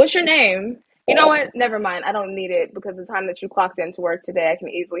 What's your name? You know what? Never mind. I don't need it because the time that you clocked into work today, I can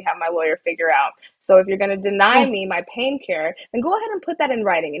easily have my lawyer figure out. So if you're going to deny me my pain care, then go ahead and put that in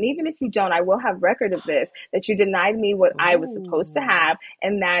writing. And even if you don't, I will have record of this, that you denied me what I was supposed to Ooh. have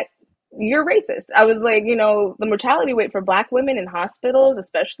and that you're racist. I was like, the mortality rate for Black women in hospitals,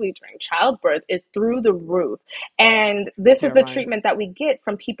 especially during childbirth, is through the roof. And this is the Terrifying. treatment that we get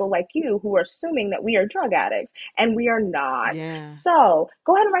from people like you who are assuming that we are drug addicts, and we are not. Yeah. So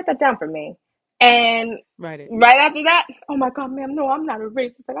go ahead and write that down for me. And Write it. right after that, oh my God, ma'am, no, I'm not a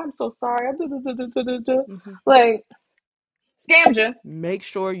racist. Like, I'm so sorry. Mm-hmm. Like, scammed you. Make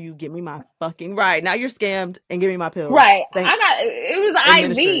sure you give me my fucking right. Now you're scammed and give me my pills. Right. Thanks. It was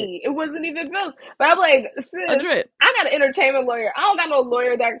Administer it. IV. It wasn't even pills. But I'm like, A sis, drip. I got an entertainment lawyer. I don't got no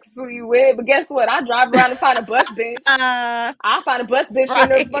lawyer that can sue you with. But guess what? I drive around and find a bus bitch. I'll find a bus bitch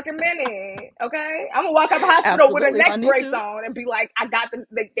in a Right. fucking minute. Okay? I'm gonna walk out the hospital with a Absolutely. If I neck need brace to. on and be like, I got the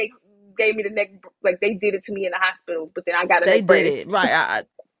they gave me the neck, like they did it to me in the hospital, but then I got a They neck did brace. it. Right.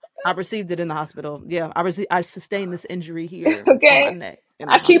 I received it in the hospital. Yeah. I sustained this injury here on my Okay? neck in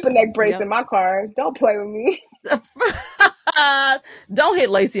the I keep a hospital. neck brace Yep. in my car. Don't play with me. Don't hit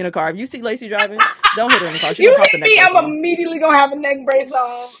Laci in a car. If you see Laci driving, don't hit her in the car. She You gonna pop the hit neck me, brace I'm on. immediately gonna have a neck brace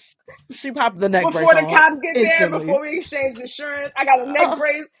on. She popped the neck brace Before the on cops get there, instantly. before we exchange insurance, I got a neck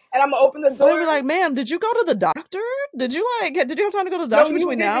brace and I'm gonna open the They'd door. be like, "Ma'am, did you go to the doctor? Did you have time to go to the No, doctor you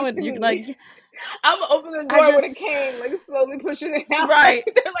between did now this and to you me. like?" I'm gonna open the I door with a just cane, like slowly pushing it out. right.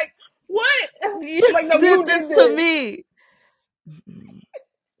 They're like, what? You I'm like, no, did you this did to this. me.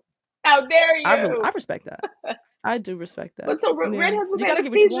 How dare you? I respect that. I do respect that. But so Yeah, redheads with you gotta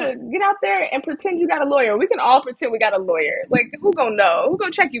get what you anesthesia, want. get out there and pretend you got a lawyer. We can all pretend we got a lawyer. Like, who gonna know? Who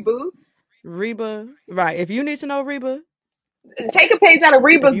gonna check you, boo? Reba, right? If you need to know Reba, Take a page out of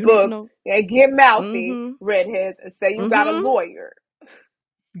if Reba's you need to book know, and get mouthy, mm-hmm, redheads, and say you got a mm-hmm, lawyer.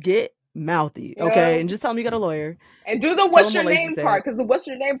 get mouthy, You okay, know? and just tell them you got a lawyer. And do the Tell what's them your what Laci name part, said. because the what's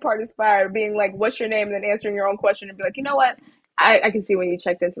your name part is fire, being like, what's your name, and then answering your own question and be like, you know what? I can see when you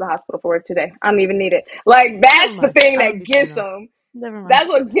checked into the hospital for work today. I don't even need it. Like, Never that's the mind. thing I don't that need you to gets know. them. Never mind. That's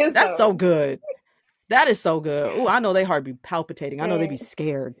what gets That's so them. good. That is so good. Oh, I know they heart be palpitating. I know they be Because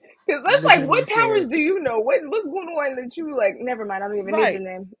scared. that's like, Legitimately what powers scared. do you know? What's going on that you like, never mind, I don't even need your Right.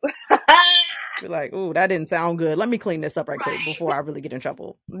 name. Be like, ooh, that didn't sound good. Let me clean this up right quick Right. before I really get in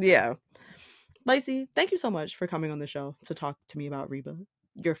trouble. Yeah. Laci, thank you so much for coming on the show to talk to me about Reba,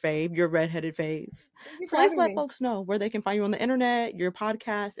 your fave, your redheaded faves. Thank you for Please having let me. folks know where they can find you on the internet, your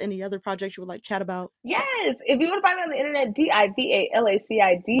podcast, any other projects you would like to chat about. Yes, if you want to find me on the internet,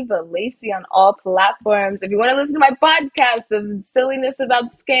 DIVALACI, Diva Laci on all platforms. If you want to listen to my podcast of silliness about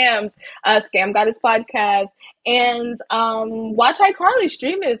scams, Scam Goddess podcast, and watch iCarly,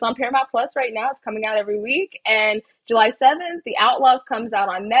 stream it. It's on Paramount Plus right now. It's coming out every week. And July 7th, The Outlaws comes out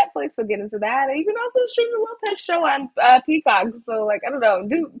on Netflix, so get into that. And you can also stream the Lopez show on Peacock. So, like, I don't know,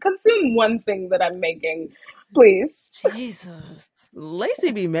 consume one thing that I'm making, please. Jesus.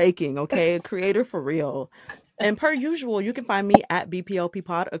 Laci be making, okay? A creator for real. And per usual, you can find me at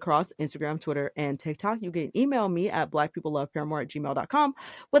BPLPpod across Instagram, Twitter, and TikTok. You can email me at blackpeopleloveparamore@gmail.com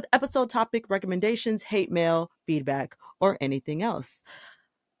with episode topic recommendations, hate mail, feedback, or anything else.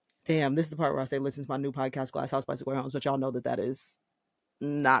 Damn, this is the part where I say listen to my new podcast, Glass House by Square Homes, but y'all know that is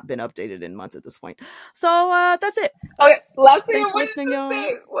not been updated in months at this point. So that's it. Okay, last thing Thanks I for wanted listening, to y'all.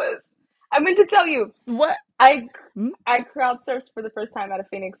 say was I meant to tell you What? I Hmm? I crowd surfed for the first time at a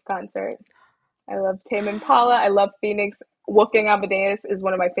Phoenix concert. I love Tame Impala. I love Phoenix. Wolfgang Amadeus is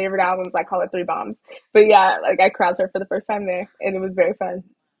one of my favorite albums. I call it Three Bombs. But yeah, like I crowd surfed for the first time there, and it was very fun.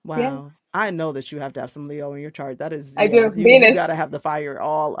 Yeah, Wow. I know that you have to have some Leo in your chart. That is, I yeah, do. you Venus. gotta have the fire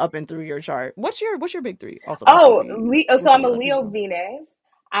all up and through your chart. What's your big three? Also, Oh, so before I'm we a let people Leo know. Venus.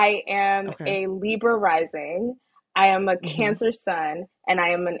 I am Okay. a Libra rising. I am a Mm-hmm. Cancer sun, and I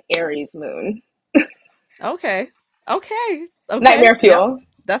am an Aries moon. Okay. Okay. Okay. Nightmare Yep. fuel.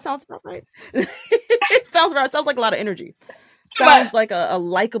 That sounds about right. Sounds right. Sounds like a lot of energy. Too much. Sounds like a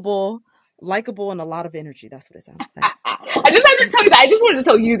likable and a lot of energy. That's what it sounds like. I just had to tell you that. I just wanted to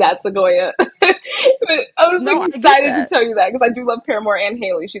tell you that, Segoya. I was like No, I get excited to that. tell you that because I do love Paramore and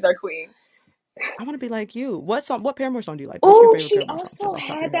Haley. She's our queen. I want to be like you. What Paramore song do you like? What's your Oh, favorite she Paramore song? also Just off the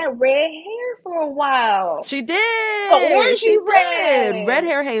top of had your head. that red hair for a while. She The did. She orangey did. Red red.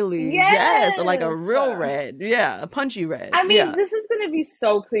 hair Haley. Yes. Like a Yes. real red. Yeah. A punchy red. I mean, Yeah. this is gonna be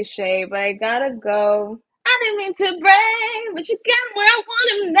so cliche, but I gotta go. I didn't mean to brag, but you got him where I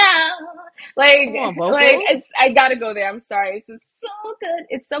want him now. Come on, Like vocals. it's I gotta go there. I'm sorry. It's just so good.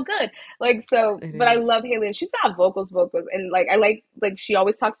 It's so good. Like so, It but I is. love Haley, and she's not vocals, and like I like she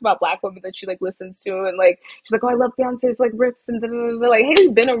always talks about black women that she like listens to, and like she's like, oh, I love Beyonce's like riffs and da, da, da, da. Like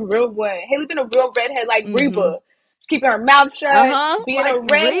Haley been a real one. Haley been a real redhead like Mm-hmm. Reba, keeping her mouth shut, Uh-huh. being Like a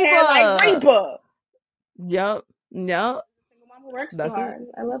redhead like Reba. Reba. Yep. Yep. Single mom who works too That's it. hard.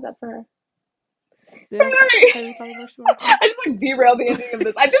 I love that for her. Yep. Sorry. Haley probably works too hard too. I just like derailed the ending of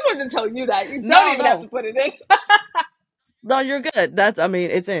this. I just wanted to tell you that you don't No, even have to no. put it in. No, you're good. That's I mean,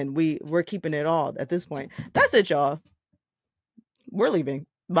 it's in. We're keeping it all at this point. That's it, y'all. We're leaving.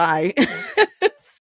 Bye.